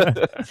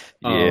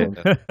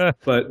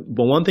 But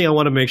one thing I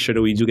want to make sure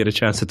that we do get a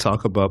chance to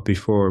talk about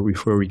before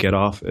we get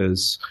off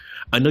is,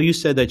 I know you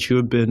said that you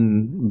have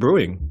been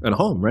brewing at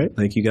home, right?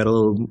 Like you got a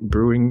little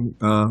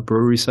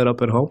brewery set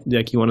up at home.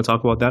 Like, you want to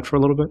talk about that for a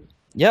little bit?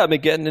 Yeah, I've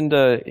been getting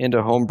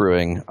into home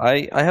brewing.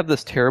 I have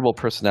this terrible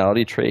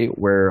personality trait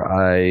where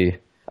I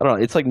don't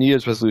know, it's like New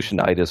Year's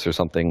resolution-itis or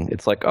something.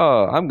 It's like,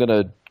 oh, I'm going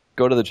to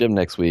go to the gym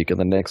next week, and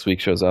the next week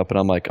shows up and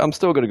I'm like, I'm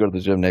still going to go to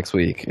the gym next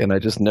week, and I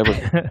just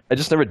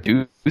never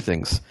do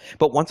things.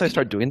 But once I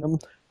start doing them,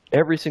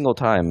 every single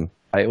time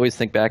I always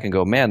think back and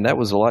go, man, that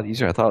was a lot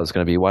easier than I thought it was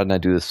going to be. Why didn't I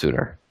do this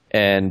sooner?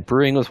 And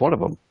brewing was one of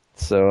them.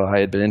 So I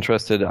had been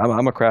interested.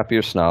 I'm a craft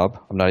beer snob.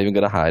 I'm not even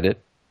going to hide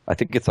it. I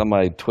think it's on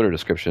my Twitter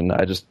description.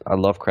 I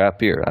love craft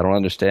beer. I don't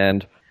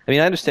understand. I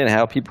understand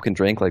how people can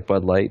drink like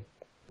Bud Light,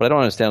 but I don't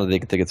understand that they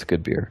can think it's a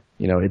good beer.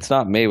 It's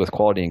not made with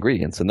quality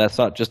ingredients, and that's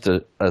not just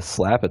a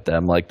slap at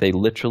them. Like, they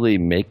literally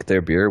make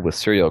their beer with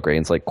cereal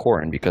grains like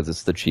corn because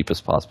it's the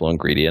cheapest possible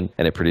ingredient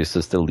and it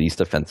produces the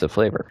least offensive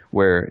flavor.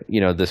 Where,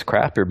 this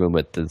craft beer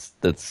movement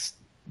that's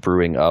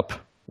brewing up,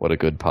 what a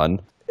good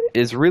pun,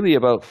 is really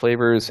about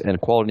flavors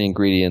and quality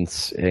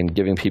ingredients and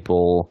giving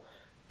people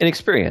an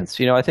experience.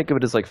 I think of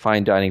it as like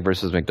fine dining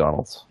versus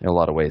McDonald's in a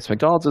lot of ways.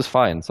 McDonald's is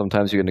fine.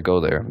 Sometimes you're going to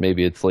go there.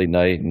 Maybe it's late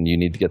night and you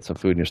need to get some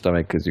food in your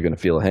stomach because you're going to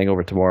feel a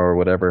hangover tomorrow or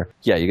whatever.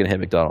 Yeah, you're going to hit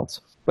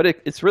McDonald's. But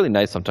it's really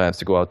nice sometimes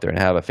to go out there and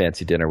have a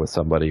fancy dinner with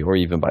somebody or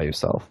even by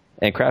yourself.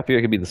 And craft beer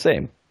can be the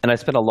same. And I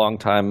spent a long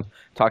time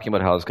talking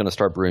about how I was going to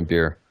start brewing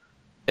beer.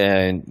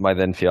 And my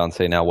then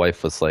fiance, now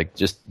wife, was like,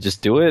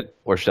 just do it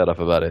or shut up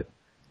about it.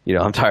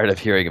 I'm tired of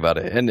hearing about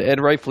it. And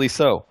rightfully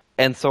so.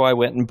 And so I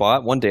went and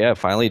bought, one day I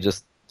finally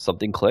just,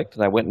 something clicked,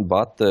 and I went and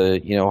bought the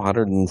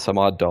 $100 and some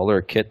odd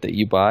kit that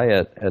you buy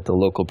at the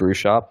local brew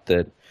shop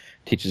that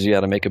teaches you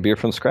how to make a beer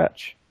from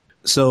scratch.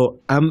 So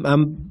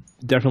I'm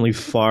definitely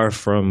far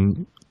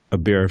from a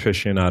beer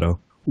aficionado.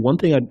 One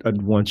thing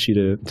I'd want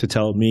you to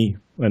tell me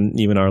and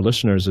even our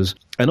listeners is,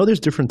 I know there's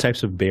different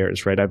types of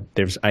beers, right?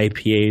 There's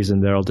IPAs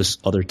and there are all this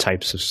other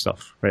types of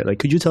stuff, right? Like,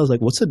 could you tell us,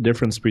 like, what's the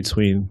difference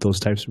between those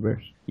types of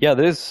beers? Yeah,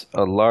 there's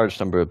a large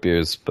number of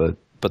beers, but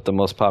the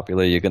most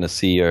popular you're going to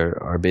see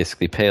are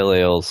basically pale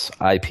ales,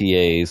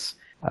 IPAs,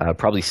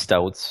 probably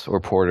stouts or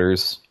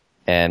porters,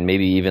 and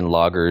maybe even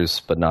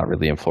lagers, but not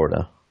really in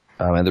Florida.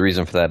 And the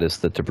reason for that is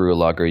that to brew a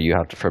lager, you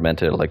have to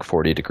ferment it at like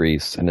 40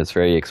 degrees, and it's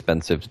very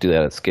expensive to do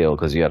that at scale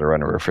because you got to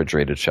run a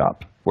refrigerated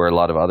shop, where a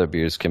lot of other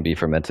beers can be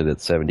fermented at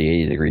 70,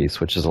 80 degrees,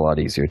 which is a lot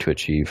easier to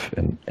achieve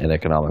and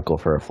economical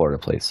for a Florida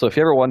place. So if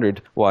you ever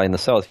wondered why in the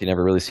South you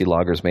never really see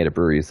lagers made at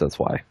breweries, that's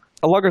why.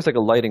 A lager is like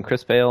a light and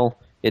crisp ale.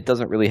 It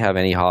doesn't really have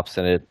any hops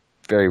in it.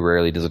 Very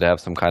rarely does it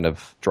have some kind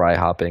of dry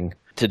hopping.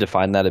 To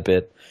define that a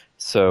bit,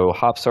 so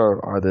hops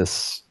are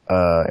this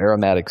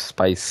aromatic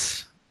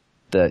spice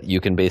that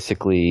you can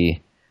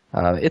basically,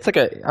 it's like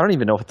I don't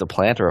even know if it's a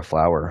plant or a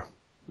flower.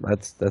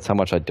 That's how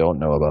much I don't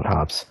know about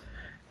hops.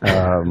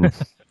 I'm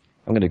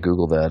going to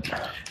Google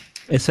that.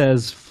 It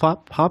says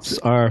hops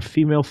are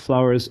female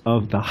flowers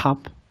of the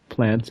hop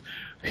plant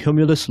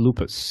Humulus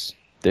lupus.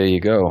 There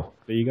you go.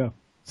 There you go.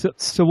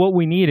 So what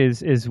we need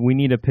is we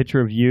need a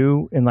picture of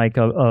you and like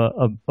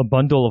a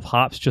bundle of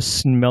hops, just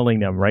smelling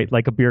them, right?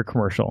 Like a beer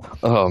commercial.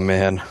 Oh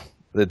man,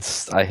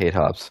 I hate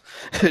hops.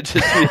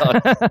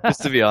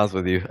 just to be honest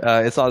with you,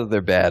 it's not that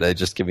they're bad. They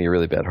just give me a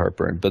really bad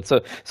heartburn. But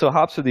so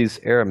hops are these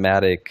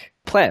aromatic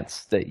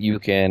plants that you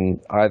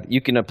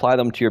can apply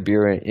them to your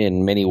beer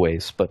in many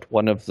ways. But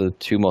one of the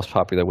two most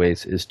popular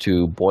ways is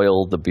to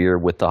boil the beer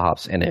with the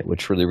hops in it,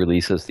 which really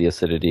releases the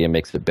acidity and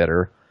makes it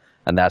bitter.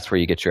 And that's where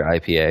you get your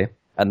IPA.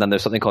 And then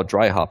there's something called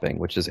dry hopping,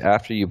 which is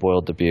after you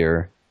boiled the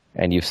beer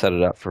and you've set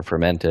it up for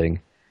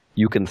fermenting,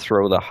 you can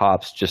throw the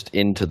hops just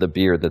into the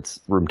beer that's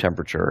room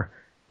temperature.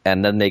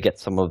 And then they get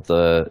some of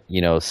the,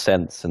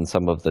 scents and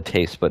some of the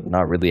taste, but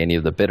not really any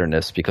of the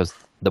bitterness, because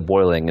the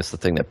boiling is the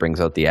thing that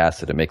brings out the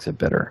acid and makes it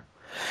bitter.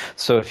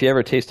 So if you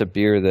ever taste a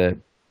beer that,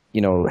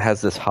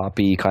 has this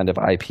hoppy kind of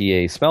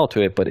IPA smell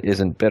to it, but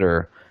isn't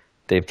bitter,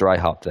 they've dry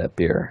hopped that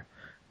beer.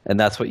 And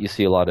that's what you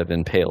see a lot of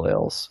in pale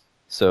ales.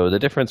 So the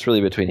difference really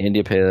between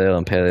India Pale Ale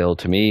and Pale Ale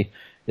to me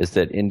is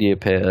that India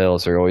Pale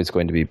Ales are always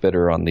going to be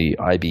bitter on the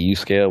IBU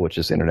scale, which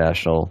is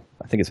international.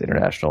 I think it's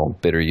international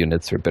bitter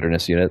units or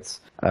bitterness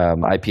units.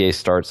 IPA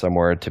start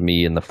somewhere to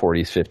me in the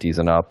 40s, 50s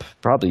and up,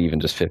 probably even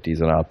just 50s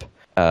and up.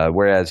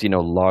 Whereas,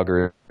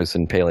 lagers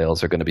and pale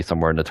ales are going to be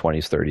somewhere in the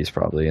 20s, 30s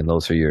probably. And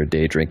those are your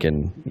day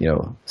drinking,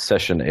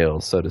 session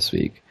ales, so to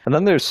speak. And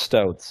then there's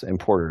stouts and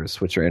porters,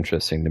 which are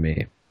interesting to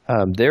me.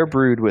 They're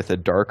brewed with a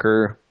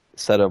darker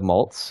set of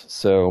malts.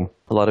 So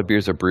a lot of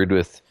beers are brewed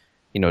with,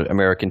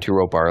 American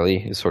two-row barley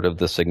is sort of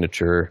the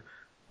signature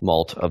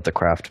malt of the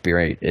craft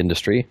beer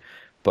industry.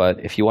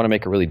 But if you want to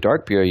make a really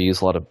dark beer, you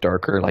use a lot of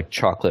darker, like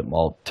chocolate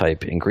malt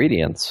type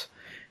ingredients.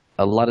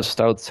 A lot of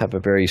stouts have a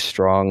very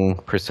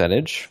strong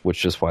percentage,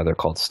 which is why they're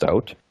called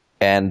stout.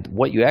 And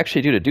what you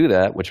actually do to do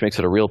that, which makes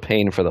it a real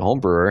pain for the home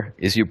brewer,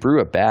 is you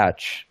brew a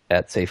batch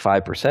at, say,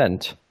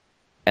 5%,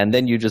 and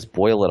then you just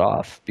boil it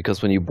off.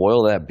 Because when you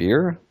boil that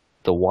beer,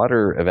 the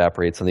water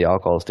evaporates and the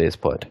alcohol stays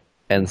put.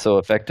 And so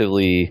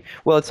effectively,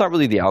 well, it's not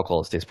really the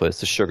alcohol that stays put, it's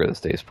the sugar that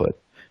stays put.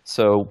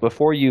 So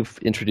before you've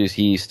introduced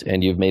yeast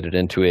and you've made it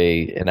into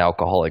an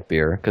alcoholic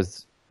beer,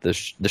 because the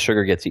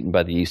sugar gets eaten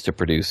by the yeast to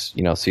produce,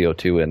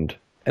 CO2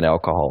 and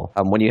alcohol.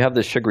 When you have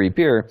this sugary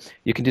beer,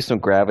 you can do some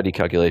gravity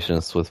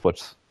calculations with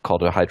what's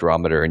called a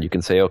hydrometer, and you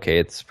can say, okay,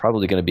 it's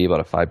probably going to be about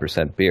a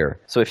 5% beer.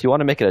 So if you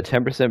want to make it a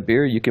 10%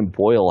 beer, you can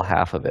boil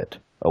half of it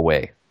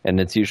away. And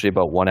it's usually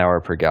about 1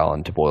 hour per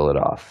gallon to boil it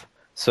off.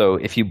 So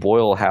if you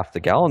boil half the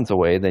gallons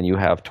away, then you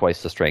have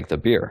twice the strength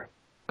of beer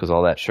because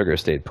all that sugar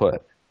stayed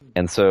put.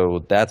 And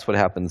so that's what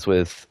happens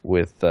with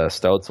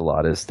stouts a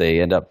lot, is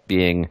they end up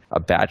being a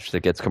batch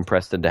that gets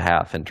compressed into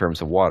half in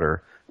terms of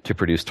water to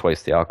produce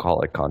twice the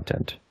alcoholic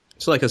content.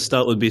 So like a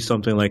stout would be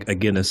something like a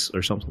Guinness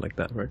or something like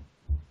that, right?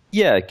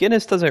 Yeah,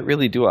 Guinness doesn't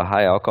really do a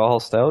high alcohol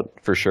stout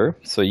for sure.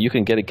 So you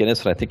can get a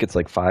Guinness, and I think it's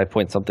like 5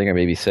 point something or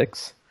maybe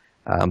 6.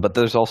 But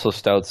there's also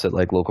stouts at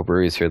like local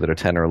breweries here that are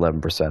 10 or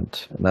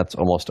 11%. And that's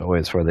almost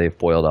always where they've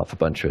boiled off a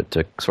bunch of it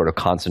to sort of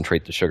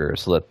concentrate the sugar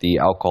so that the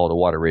alcohol to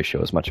water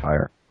ratio is much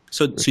higher.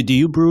 So do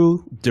you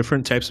brew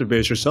different types of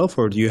beers yourself,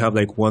 or do you have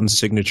like one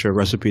signature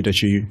recipe that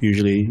you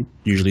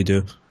usually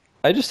do?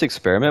 I just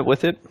experiment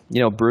with it.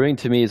 Brewing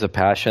to me is a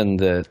passion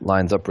that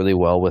lines up really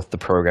well with the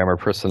programmer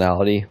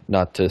personality,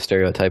 not to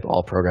stereotype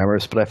all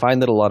programmers, but I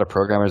find that a lot of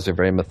programmers are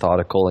very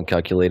methodical and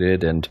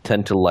calculated and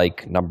tend to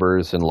like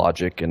numbers and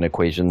logic and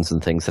equations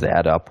and things that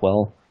add up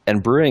well.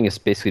 And brewing is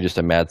basically just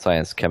a mad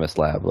science chemist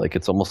lab. Like,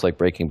 it's almost like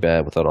Breaking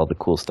Bad without all the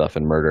cool stuff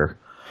and murder.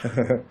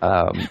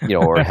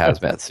 Or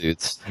hazmat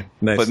suits.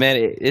 Nice. But man,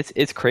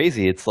 it's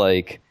crazy. It's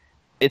like,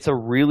 it's a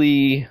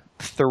really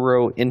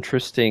thorough,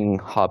 interesting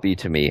hobby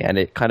to me, and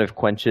it kind of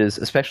quenches,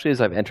 especially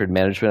as I've entered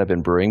management. I've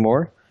been brewing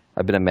more.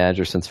 I've been a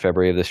manager since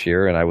February of this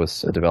year, and I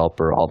was a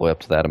developer all the way up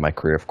to that in my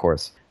career, of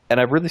course. And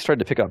I've really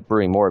started to pick up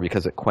brewing more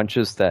because it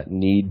quenches that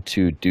need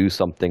to do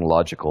something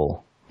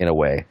logical in a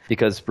way.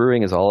 Because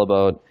brewing is all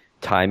about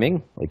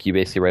timing. Like, you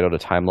basically write out a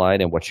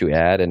timeline and what you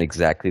add and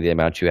exactly the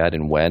amount you add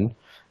and when.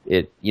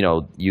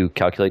 You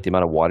calculate the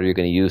amount of water you're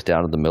going to use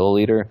down to the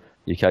milliliter.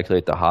 You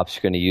calculate the hops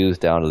you're going to use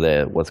down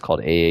to what's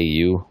called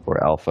AAU,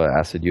 or alpha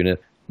acid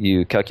unit.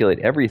 You calculate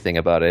everything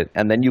about it,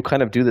 and then you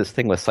kind of do this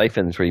thing with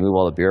siphons where you move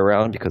all the beer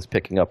around, because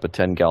picking up a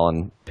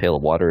 10-gallon pail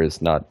of water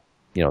is not,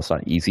 it's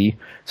not easy.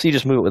 So you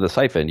just move it with a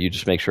siphon. You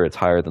just make sure it's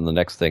higher than the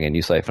next thing, and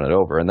you siphon it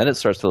over. And then it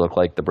starts to look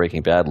like the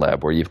Breaking Bad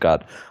lab, where you've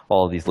got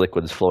all of these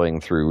liquids flowing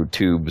through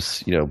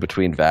tubes,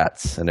 between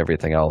vats and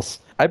everything else.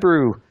 I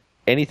brew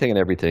anything and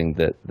everything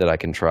that I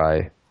can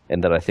try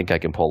and that I think I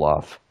can pull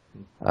off.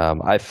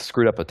 I've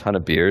screwed up a ton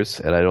of beers,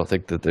 and I don't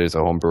think that there's a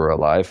home brewer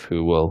alive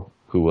who will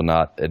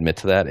not admit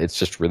to that. It's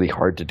just really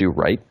hard to do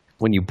right.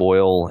 When you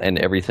boil, and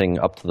everything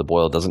up to the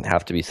boil doesn't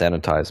have to be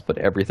sanitized, but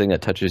everything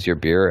that touches your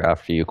beer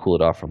after you cool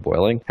it off from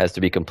boiling has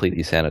to be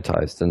completely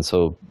sanitized. And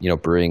so,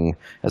 brewing,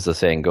 as the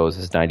saying goes,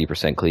 is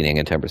 90% cleaning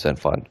and 10%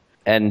 fun.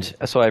 And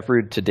so I've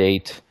brewed to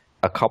date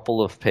a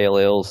couple of pale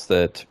ales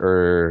that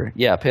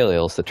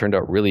turned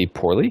out really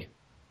poorly.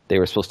 They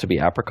were supposed to be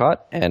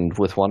apricot, and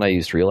with one I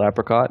used real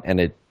apricot, and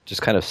it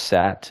just kind of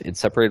it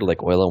separated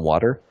like oil and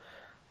water.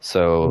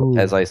 So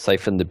as I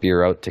siphoned the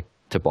beer out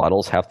to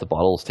bottles, half the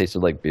bottles tasted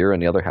like beer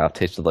and the other half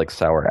tasted like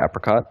sour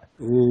apricot.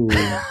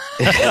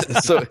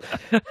 So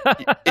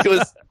it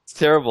was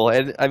terrible.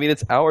 And I mean,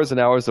 it's hours and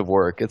hours of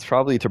work. It's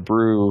probably to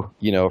brew,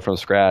 from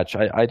scratch.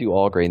 I do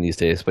all grain these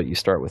days, but you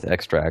start with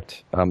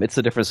extract. It's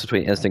the difference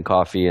between instant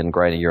coffee and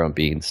grinding your own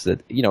beans.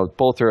 That,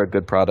 both are a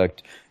good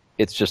product.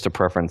 It's just a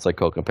preference, like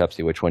Coke and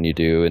Pepsi, which one you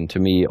do. And to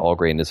me, all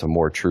grain is a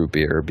more true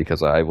beer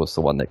because I was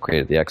the one that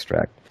created the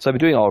extract. So I've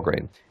been doing all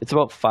grain. It's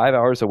about 5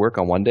 hours of work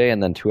on one day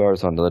and then 2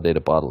 hours on another day to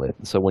bottle it.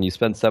 So when you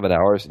spend 7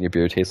 hours and your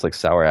beer tastes like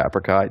sour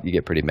apricot, you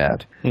get pretty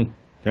mad.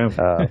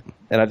 Yeah.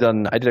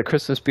 And I did a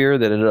Christmas beer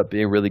that ended up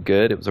being really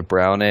good. It was a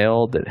brown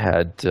ale that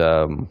had,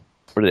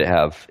 what did it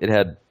have? It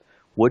had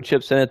wood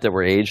chips in it that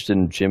were aged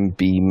in Jim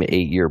Beam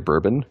 8-year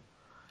bourbon.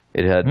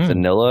 It had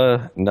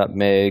vanilla,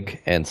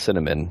 nutmeg, and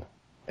cinnamon.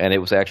 And it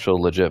was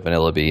actual legit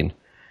vanilla bean.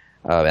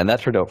 And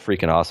that turned out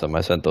freaking awesome.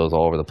 I sent those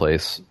all over the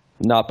place.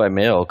 Not by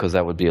mail, because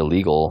that would be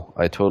illegal.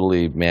 I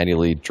totally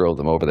manually drove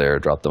them over there,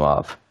 dropped them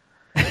off.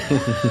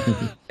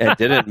 And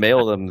didn't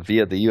mail them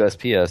via the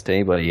USPS to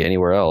anybody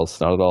anywhere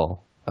else. Not at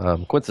all.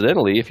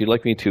 Coincidentally, if you'd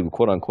like me to,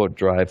 quote-unquote,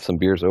 drive some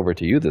beers over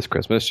to you this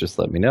Christmas, just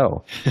let me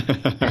know.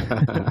 But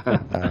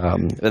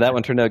that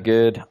one turned out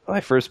good. My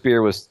first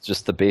beer was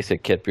just the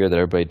basic kit beer that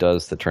everybody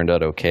does that turned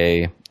out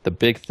okay. The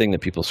big thing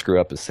that people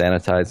screw up is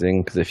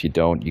sanitizing, because if you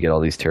don't, you get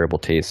all these terrible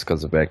tastes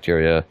because of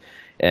bacteria.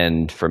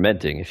 And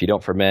fermenting. If you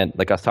don't ferment,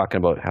 like I was talking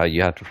about how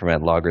you have to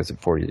ferment lagers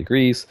at 40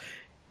 degrees,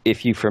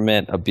 if you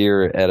ferment a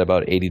beer at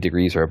about 80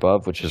 degrees or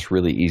above, which is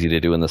really easy to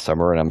do in the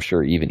summer, and I'm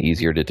sure even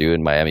easier to do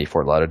in Miami,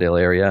 Fort Lauderdale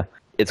area,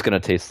 it's going to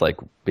taste like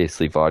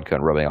basically vodka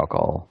and rubbing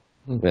alcohol.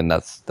 And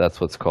that's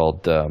what's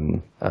called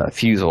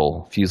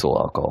fusel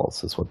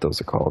alcohols is what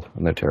those are called,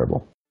 and they're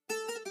terrible.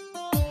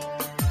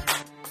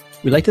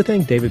 We'd like to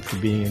thank David for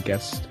being a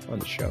guest on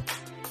the show.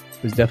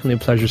 It was definitely a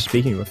pleasure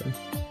speaking with him.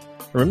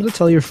 Remember to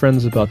tell your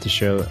friends about the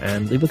show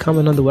and leave a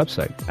comment on the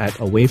website at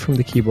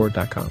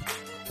awayfromthekeyboard.com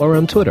or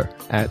on Twitter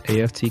at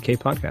AFTK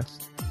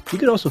Podcast. You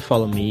could also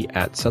follow me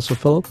at Cecil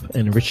Phillip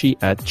and Richie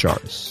at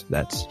Jarris.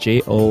 That's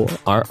JORRISS.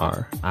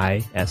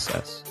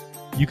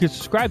 You can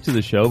subscribe to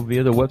the show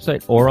via the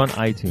website or on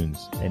iTunes.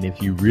 And if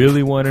you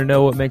really want to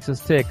know what makes us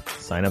tick,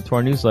 sign up to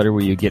our newsletter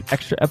where you get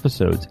extra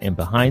episodes and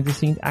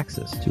behind-the-scenes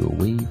access to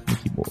Away from the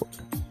Keyboard.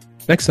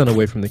 Next on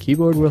Away from the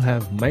Keyboard, we'll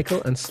have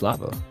Michael and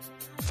Slava,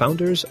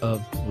 founders of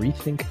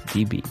Rethink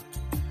DB.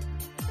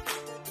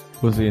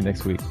 We'll see you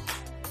next week.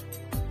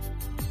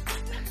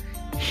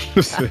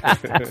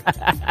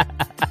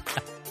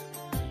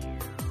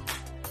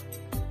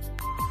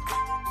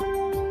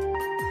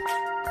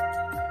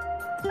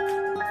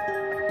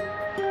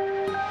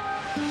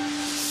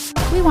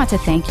 We want to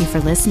thank you for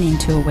listening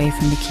to Away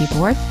from the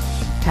Keyboard.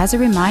 As a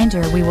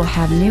reminder, we will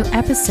have new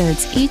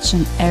episodes each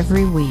and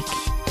every week.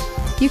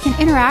 You can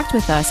interact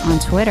with us on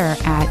Twitter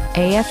at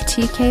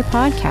AFTK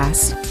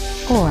Podcast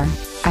or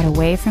at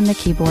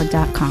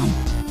awayfromthekeyboard.com.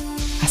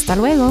 Hasta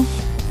luego.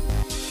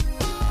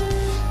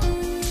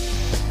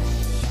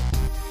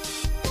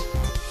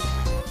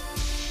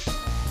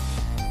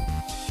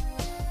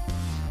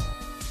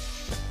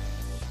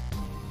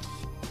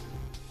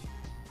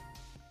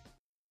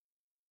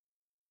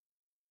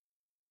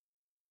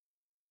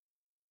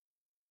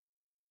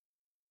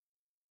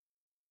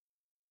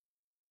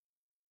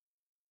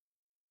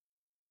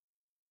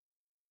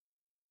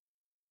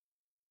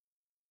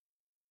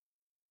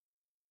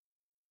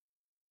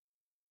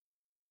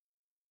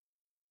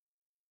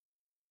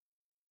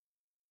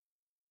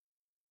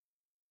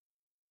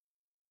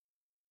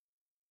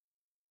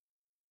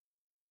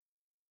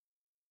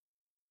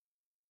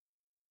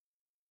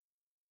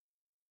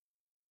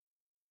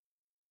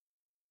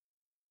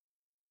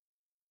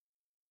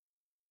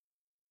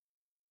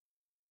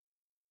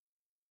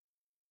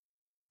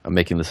 I'm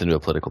making this into a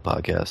political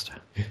podcast.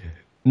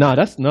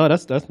 That's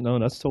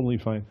totally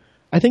fine.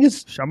 I think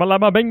it's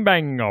Shamalama bing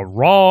bang,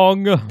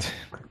 wrong.